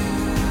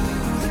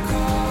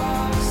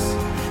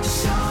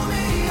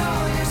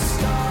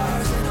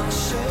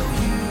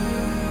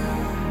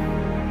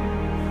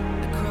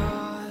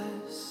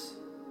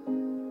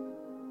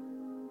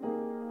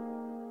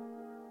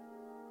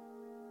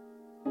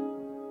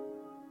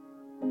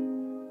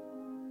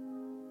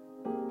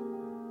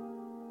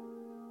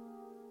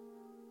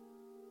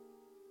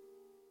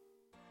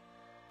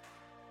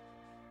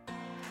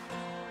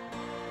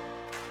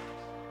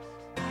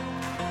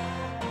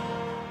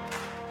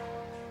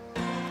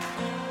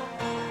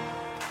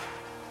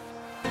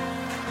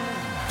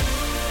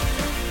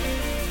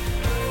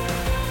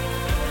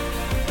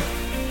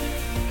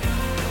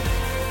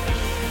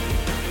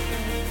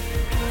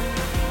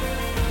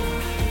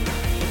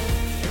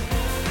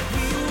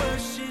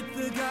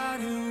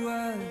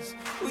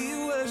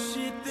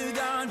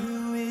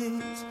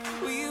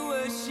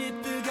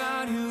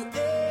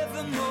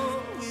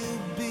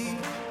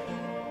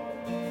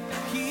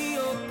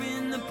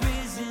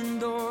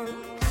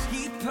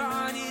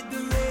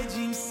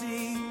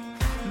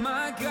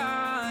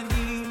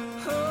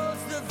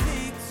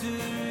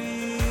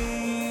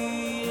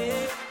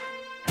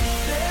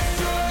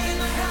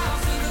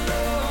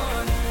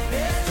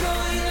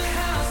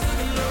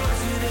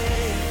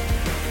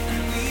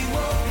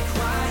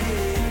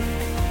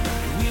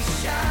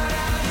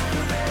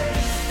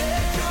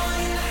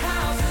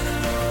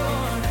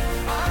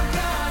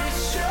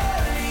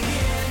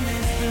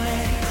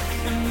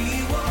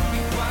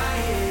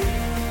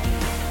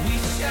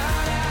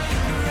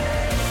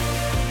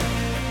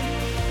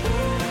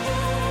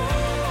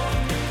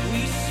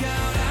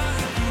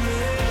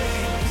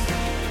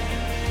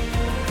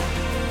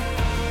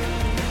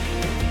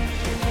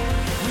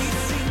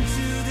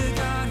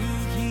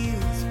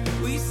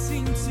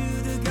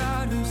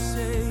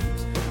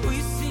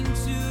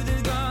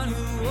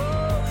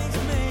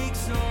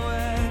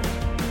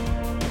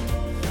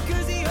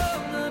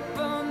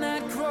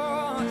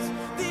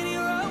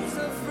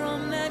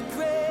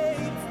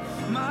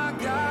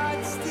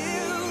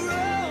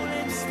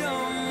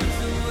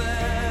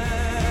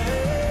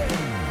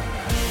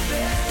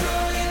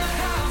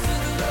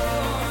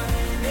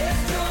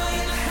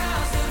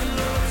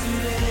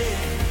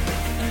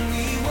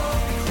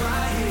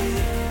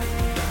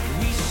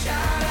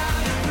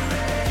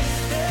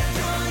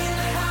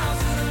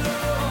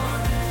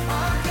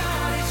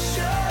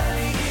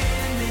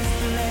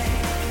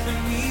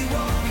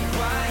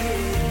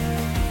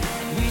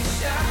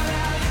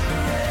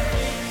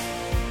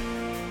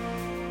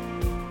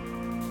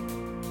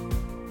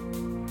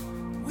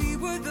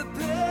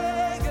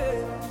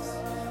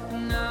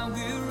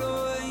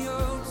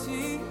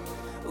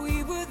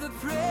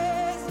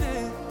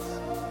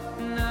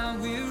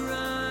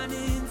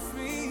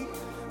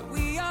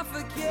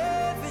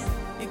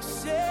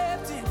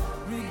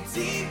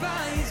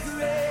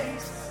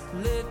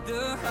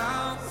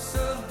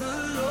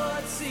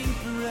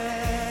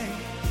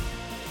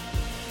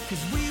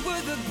 'cause we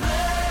were the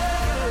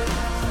blessed.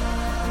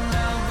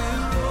 Now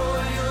we're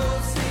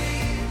royalty.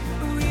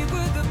 We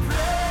were the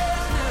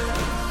prisoners.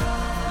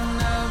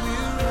 Now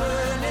we're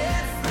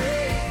running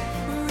free.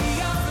 We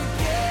are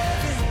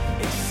forgiven,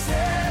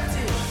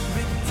 accepted,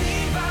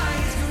 redeemed by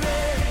His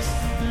grace.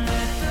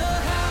 Let the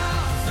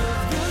house of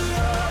the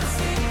Lord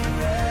sing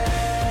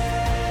praise.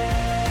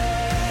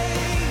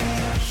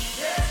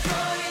 There's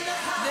joy in the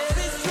house.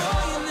 There is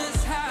joy in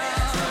this house.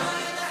 There's joy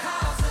in the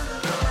house of the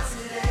Lord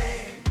today,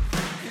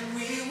 and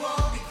we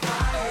won't be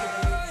quiet.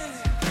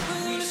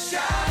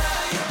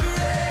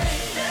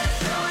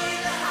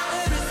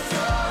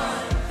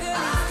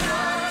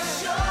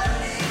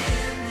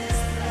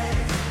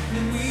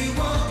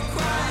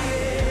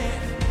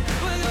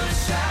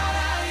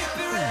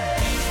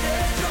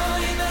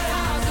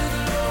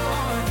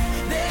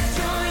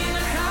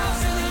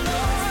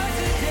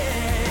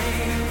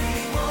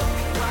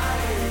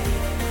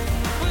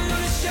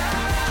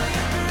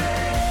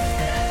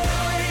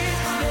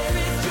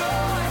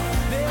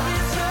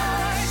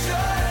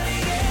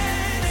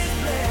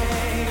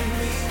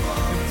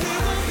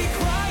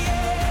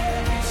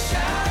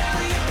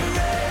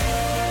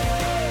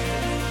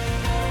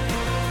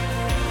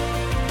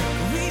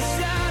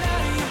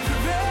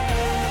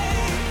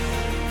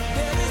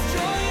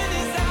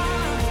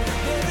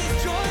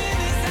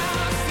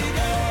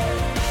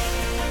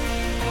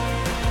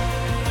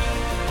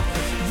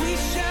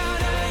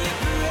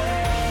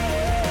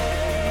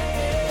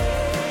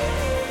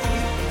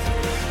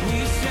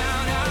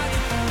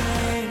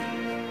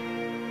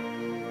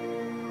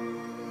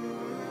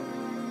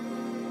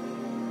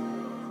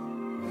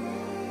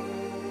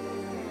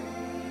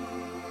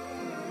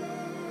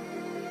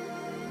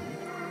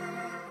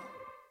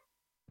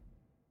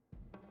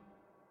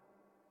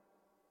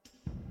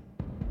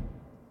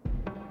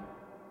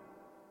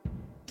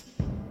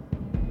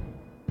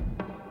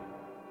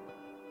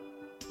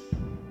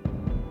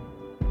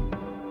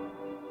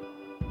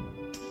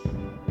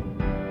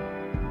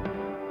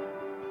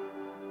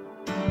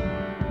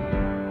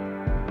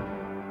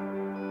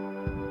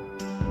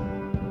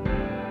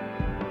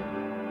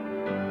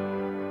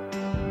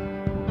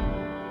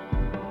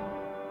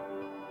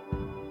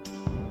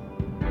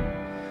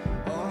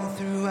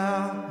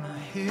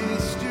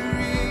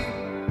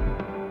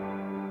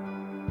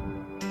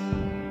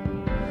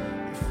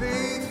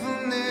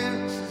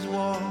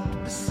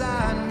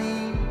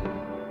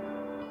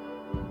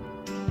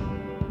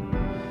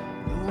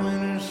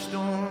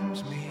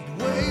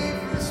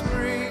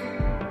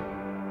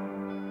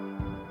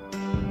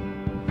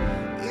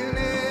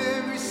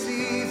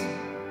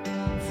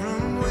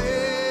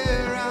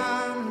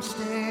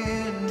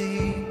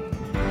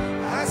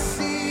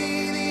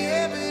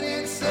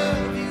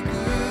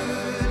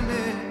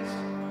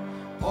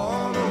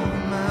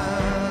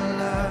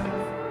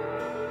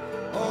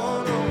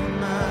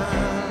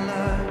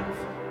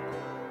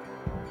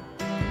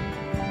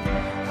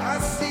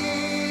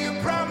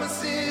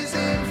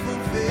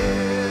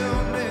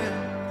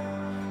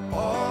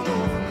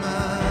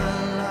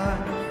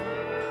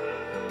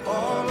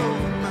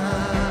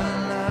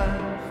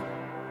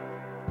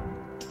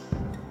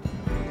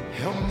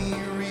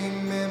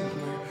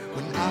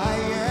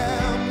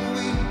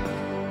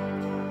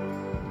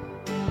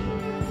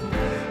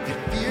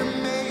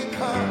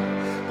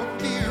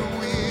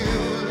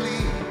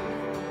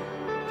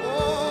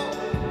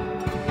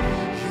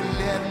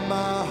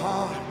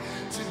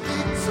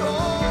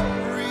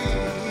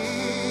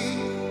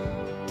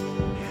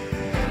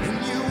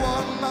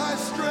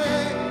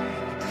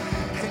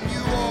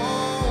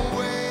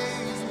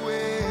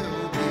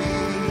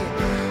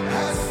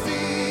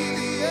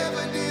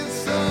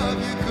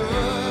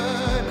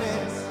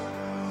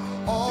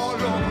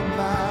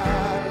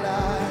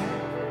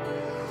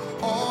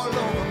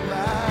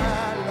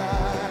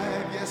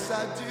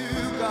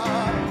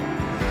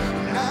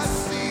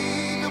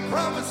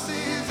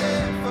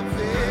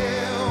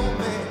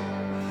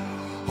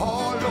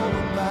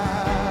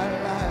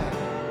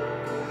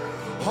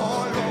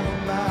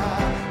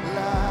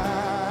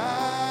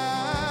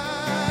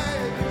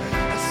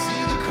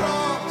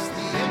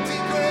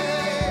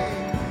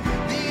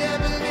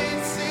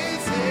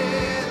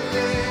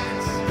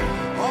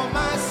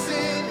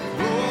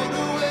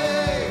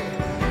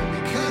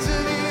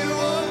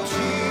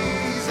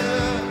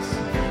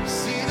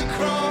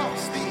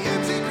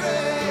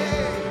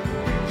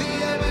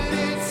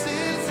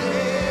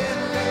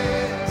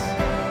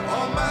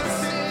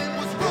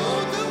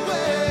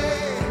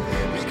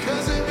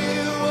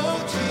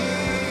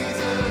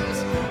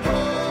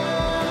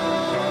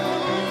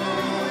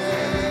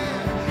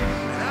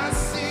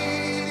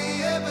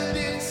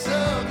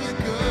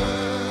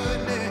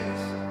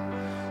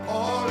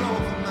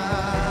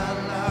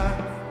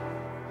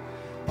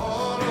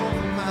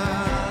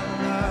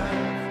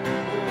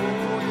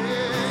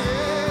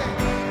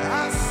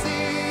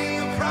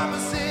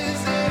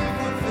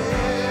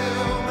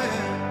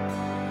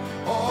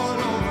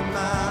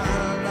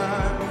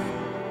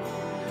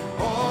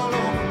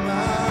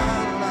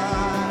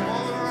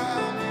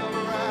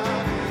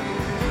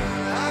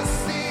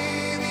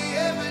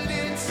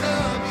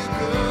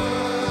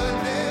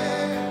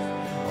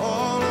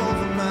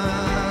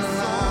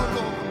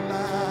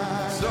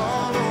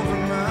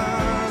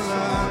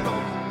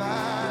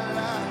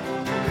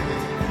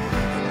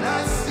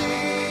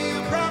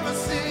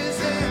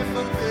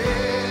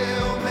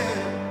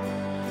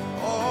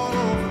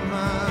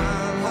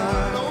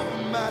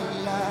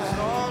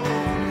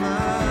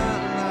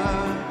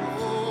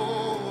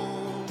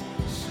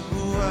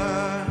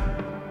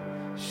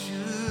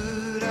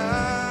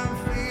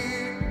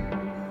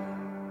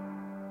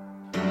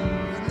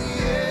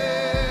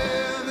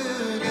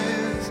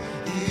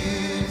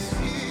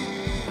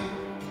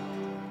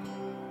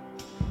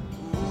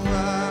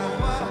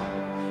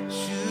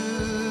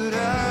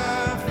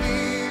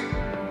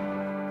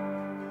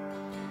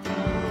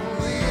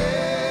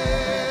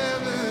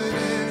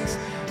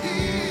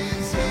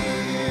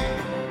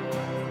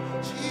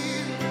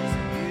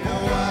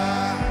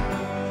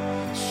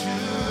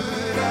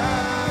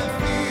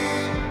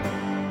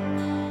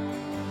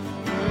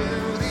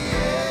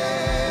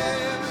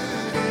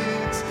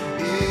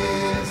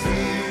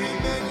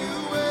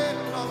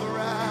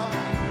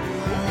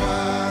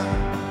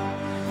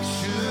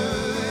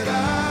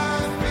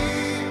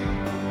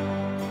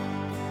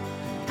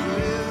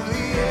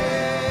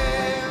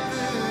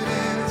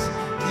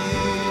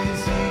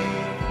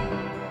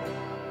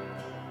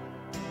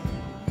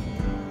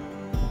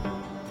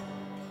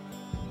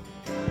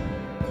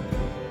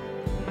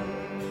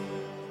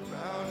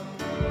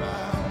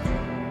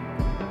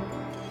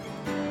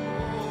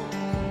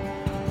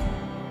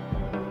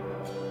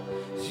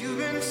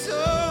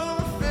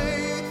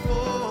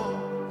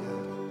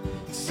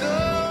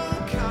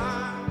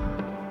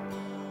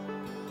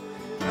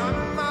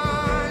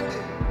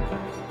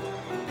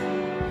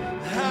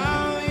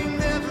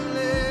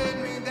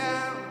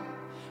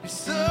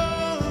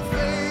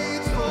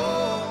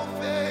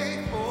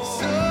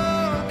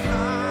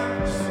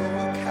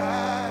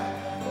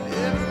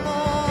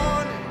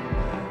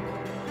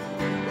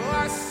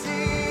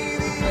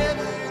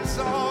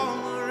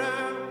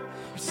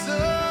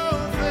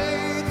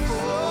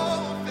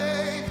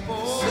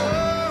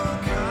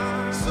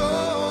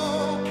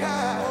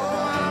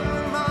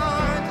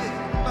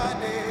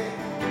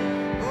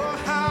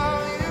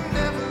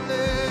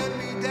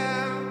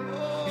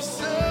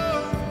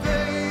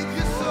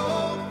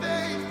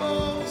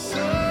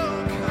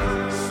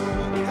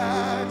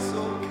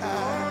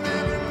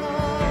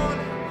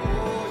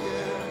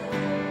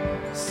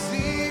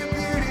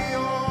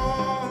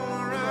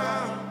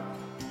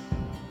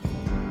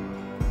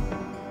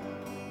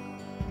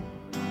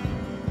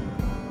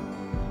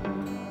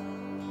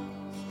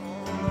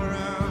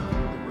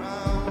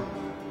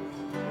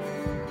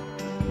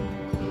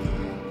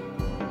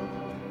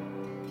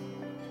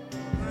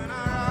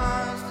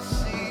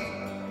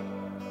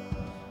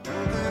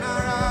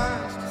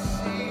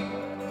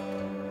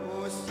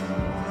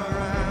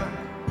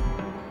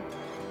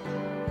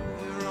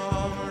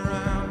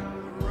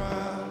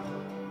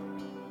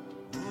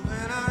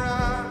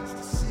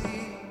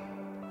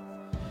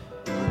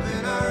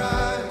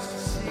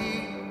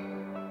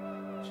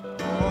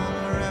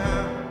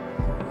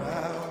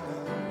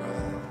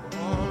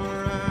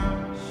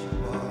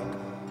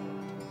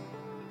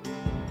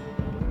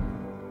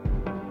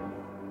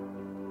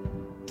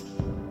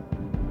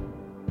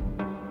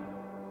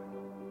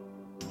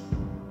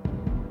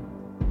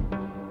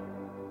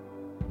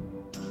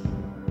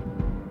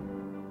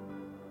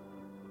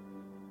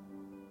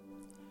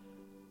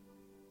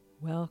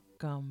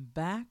 Welcome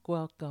back,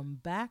 welcome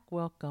back,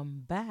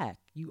 welcome back.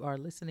 You are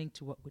listening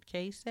to What Would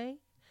Kay Say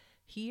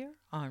here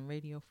on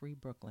Radio Free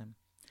Brooklyn.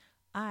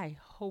 I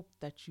hope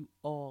that you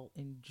all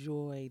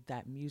enjoyed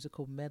that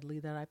musical medley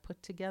that I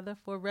put together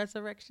for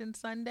Resurrection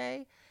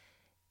Sunday.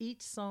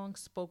 Each song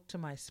spoke to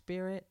my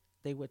spirit.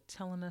 They were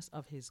telling us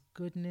of his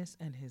goodness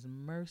and his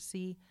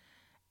mercy.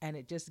 And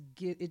it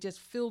just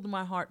filled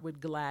my heart with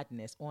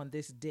gladness on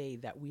this day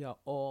that we are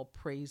all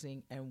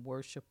praising and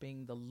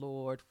worshiping the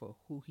Lord for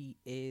who he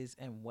is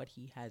and what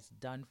he has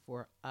done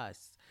for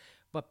us.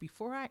 But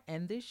before I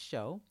end this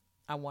show,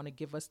 I want to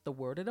give us the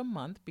word of the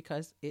month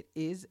because it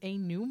is a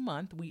new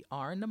month. We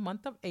are in the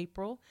month of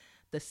April,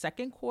 the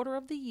second quarter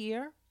of the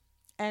year.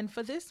 And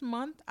for this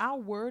month, our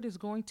word is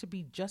going to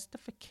be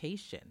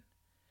justification.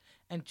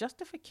 And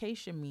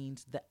justification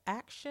means the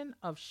action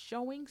of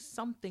showing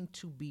something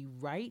to be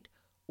right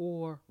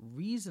or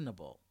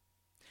reasonable.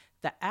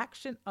 The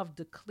action of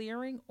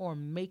declaring or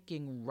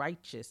making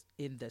righteous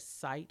in the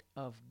sight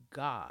of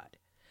God.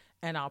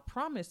 And our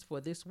promise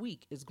for this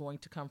week is going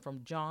to come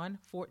from John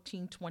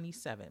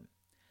 14:27.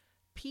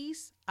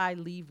 Peace I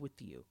leave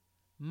with you.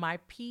 My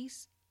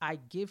peace I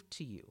give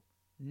to you.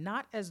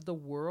 Not as the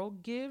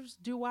world gives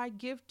do I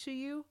give to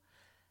you.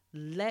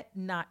 Let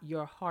not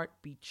your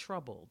heart be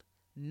troubled,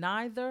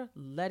 neither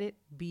let it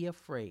be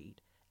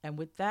afraid. And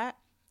with that,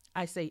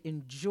 I say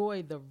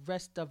enjoy the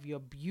rest of your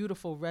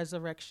beautiful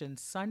Resurrection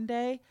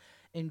Sunday.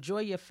 Enjoy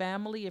your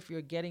family if you're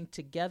getting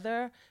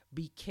together.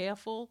 Be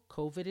careful.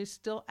 COVID is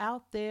still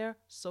out there.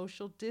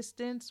 Social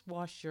distance.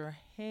 Wash your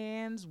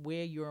hands.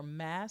 Wear your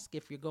mask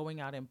if you're going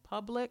out in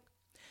public.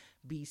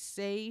 Be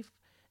safe.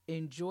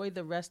 Enjoy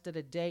the rest of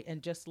the day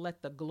and just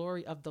let the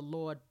glory of the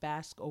Lord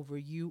bask over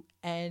you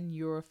and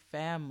your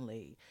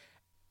family.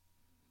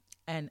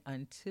 And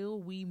until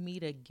we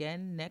meet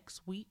again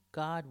next week,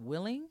 God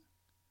willing,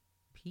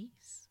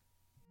 peace.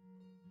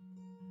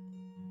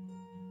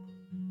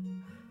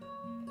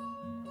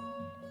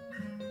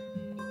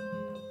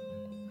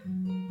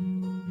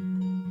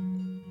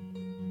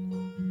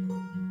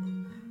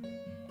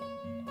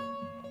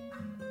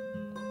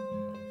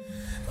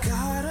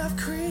 God of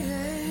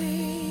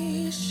creation,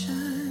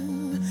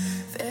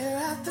 there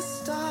at the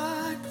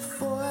start,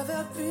 before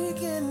the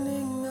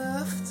beginning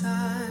of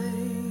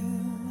time.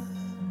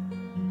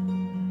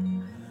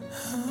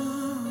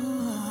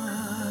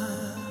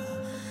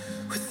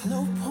 With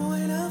no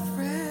point of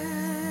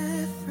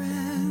reference,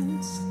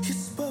 you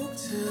spoke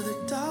to the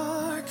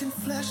dark and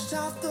fleshed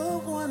out the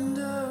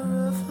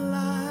wonder of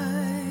light.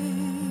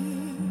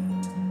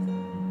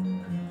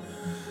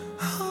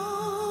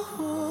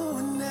 Oh,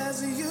 and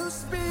as you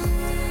speak,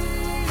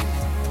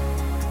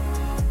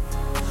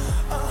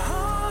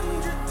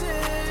 100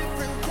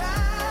 different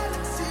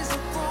galaxies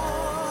are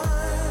born.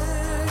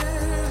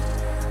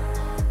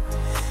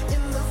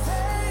 In the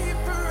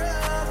vapor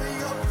of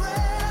your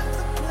breath,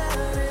 the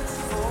planets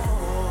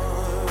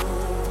form.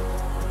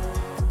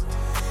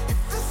 If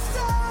the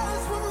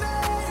stars were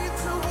made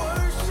to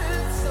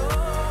worship, so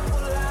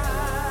will I.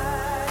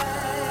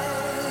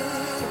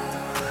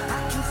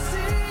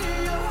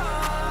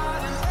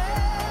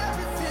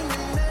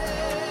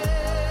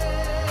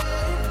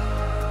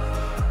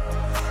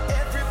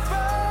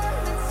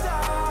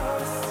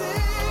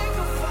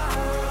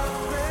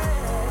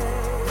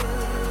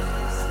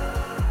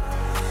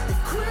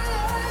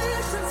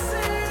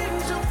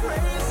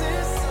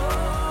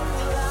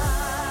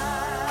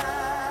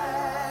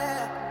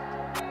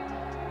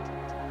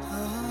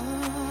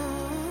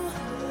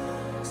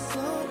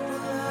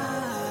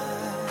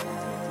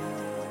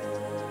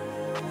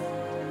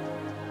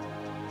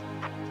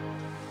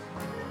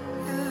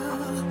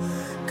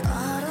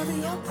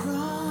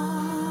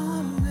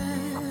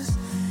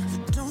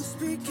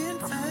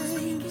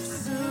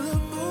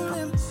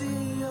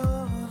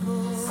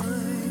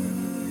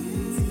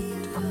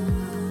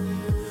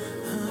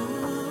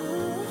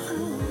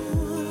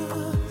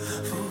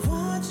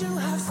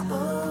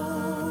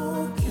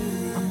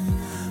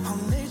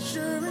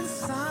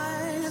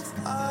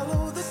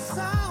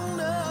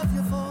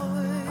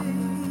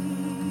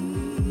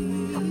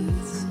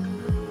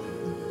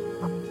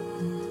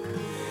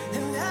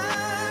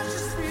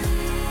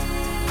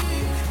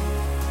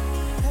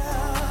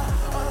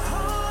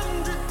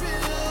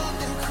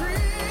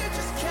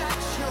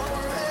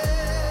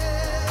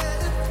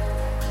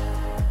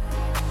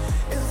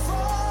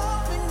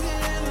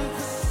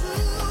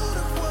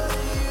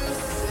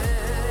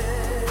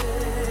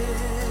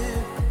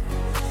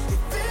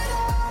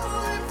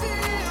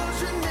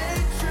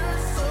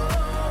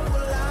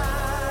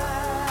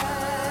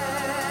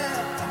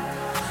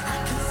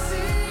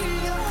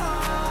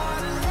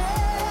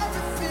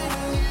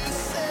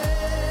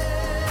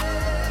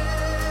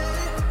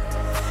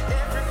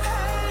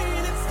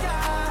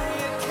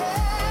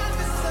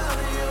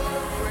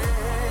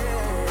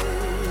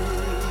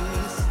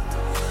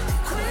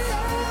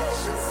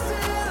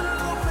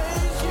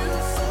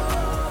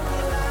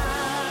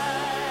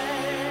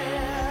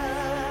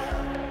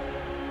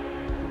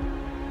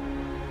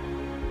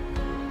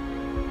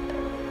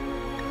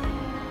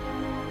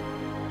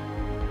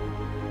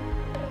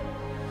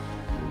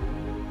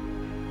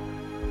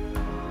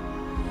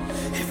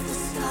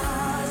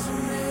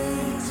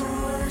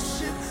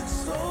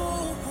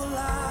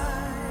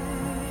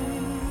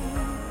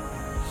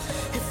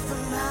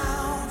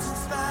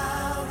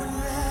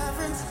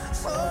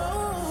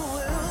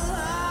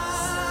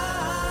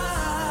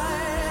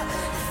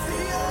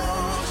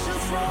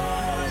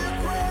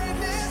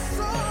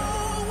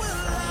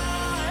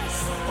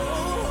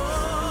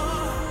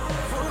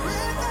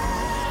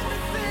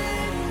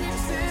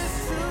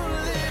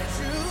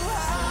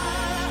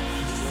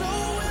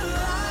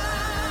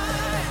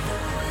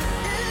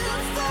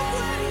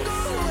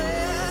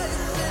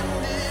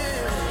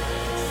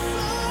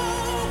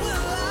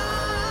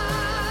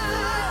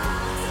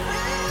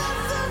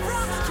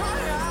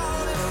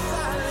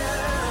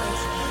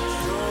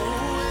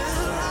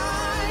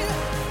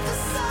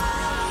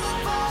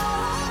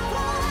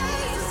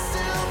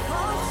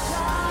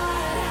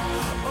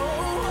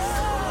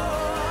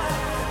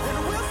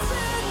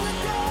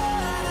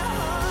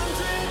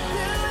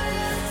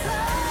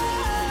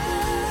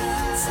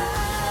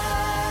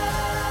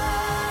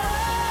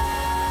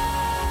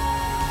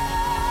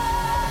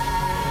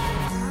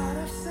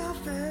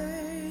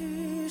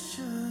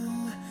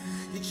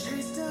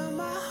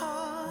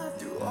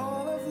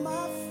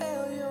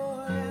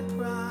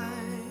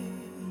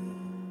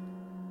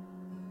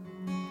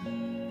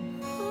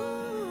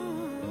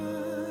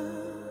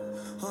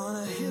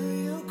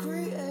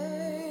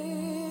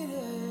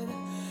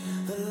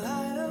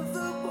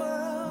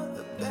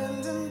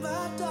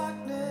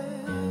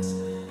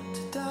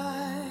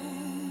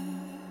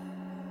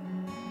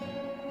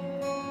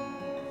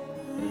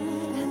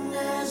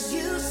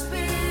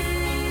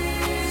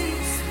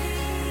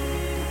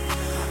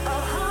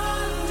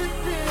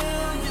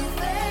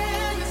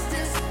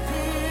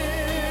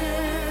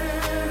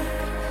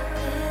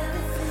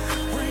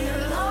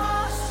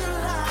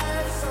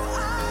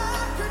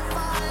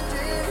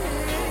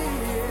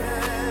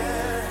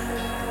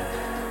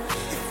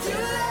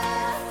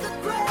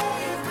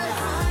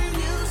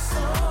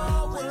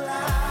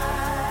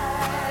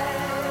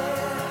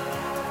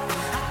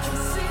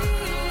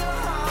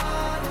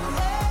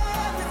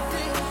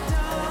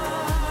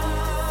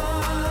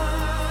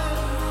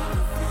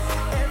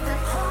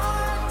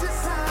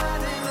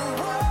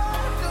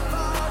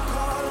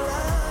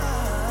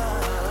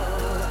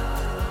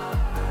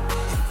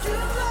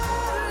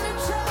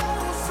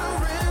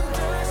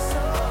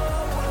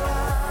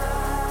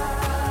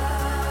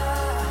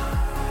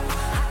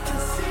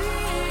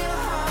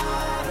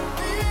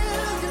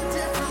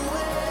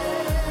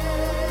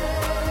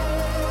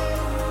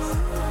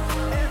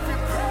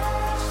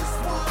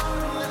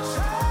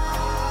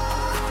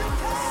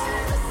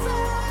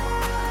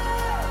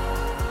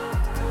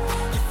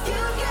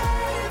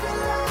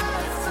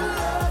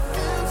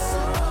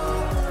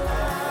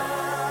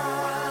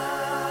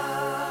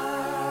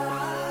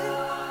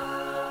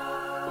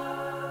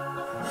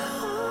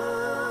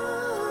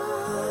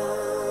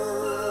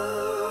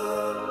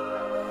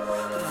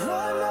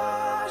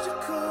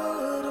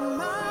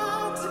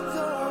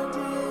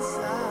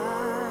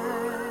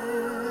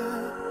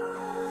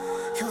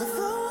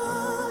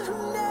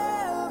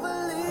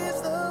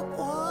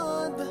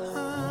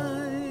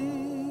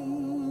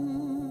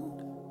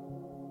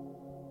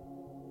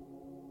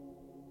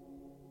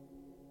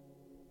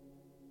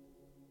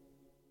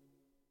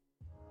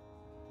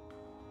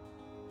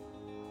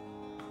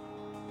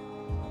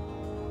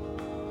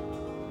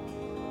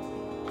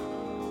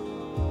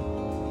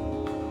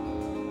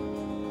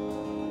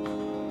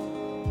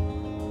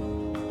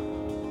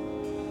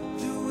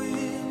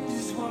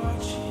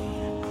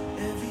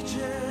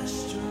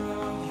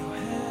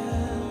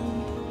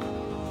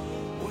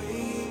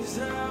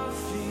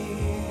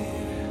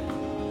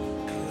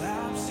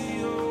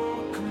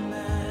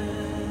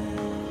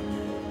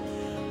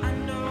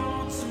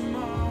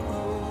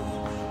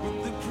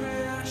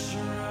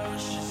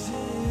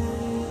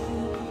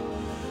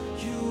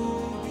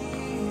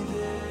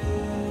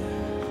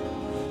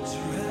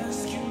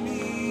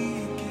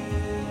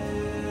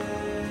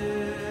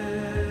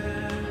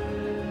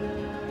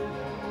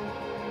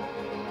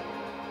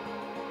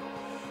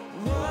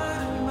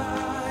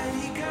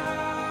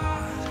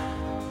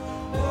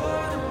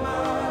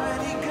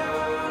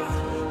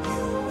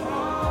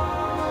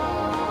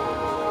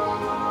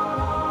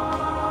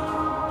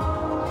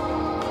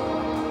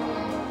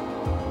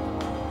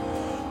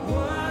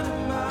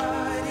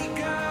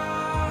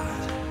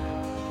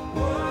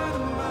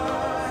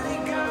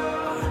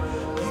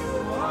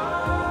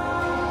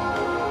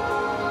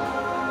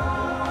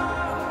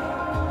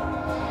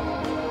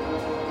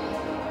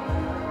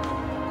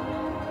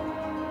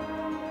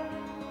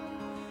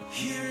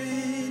 Here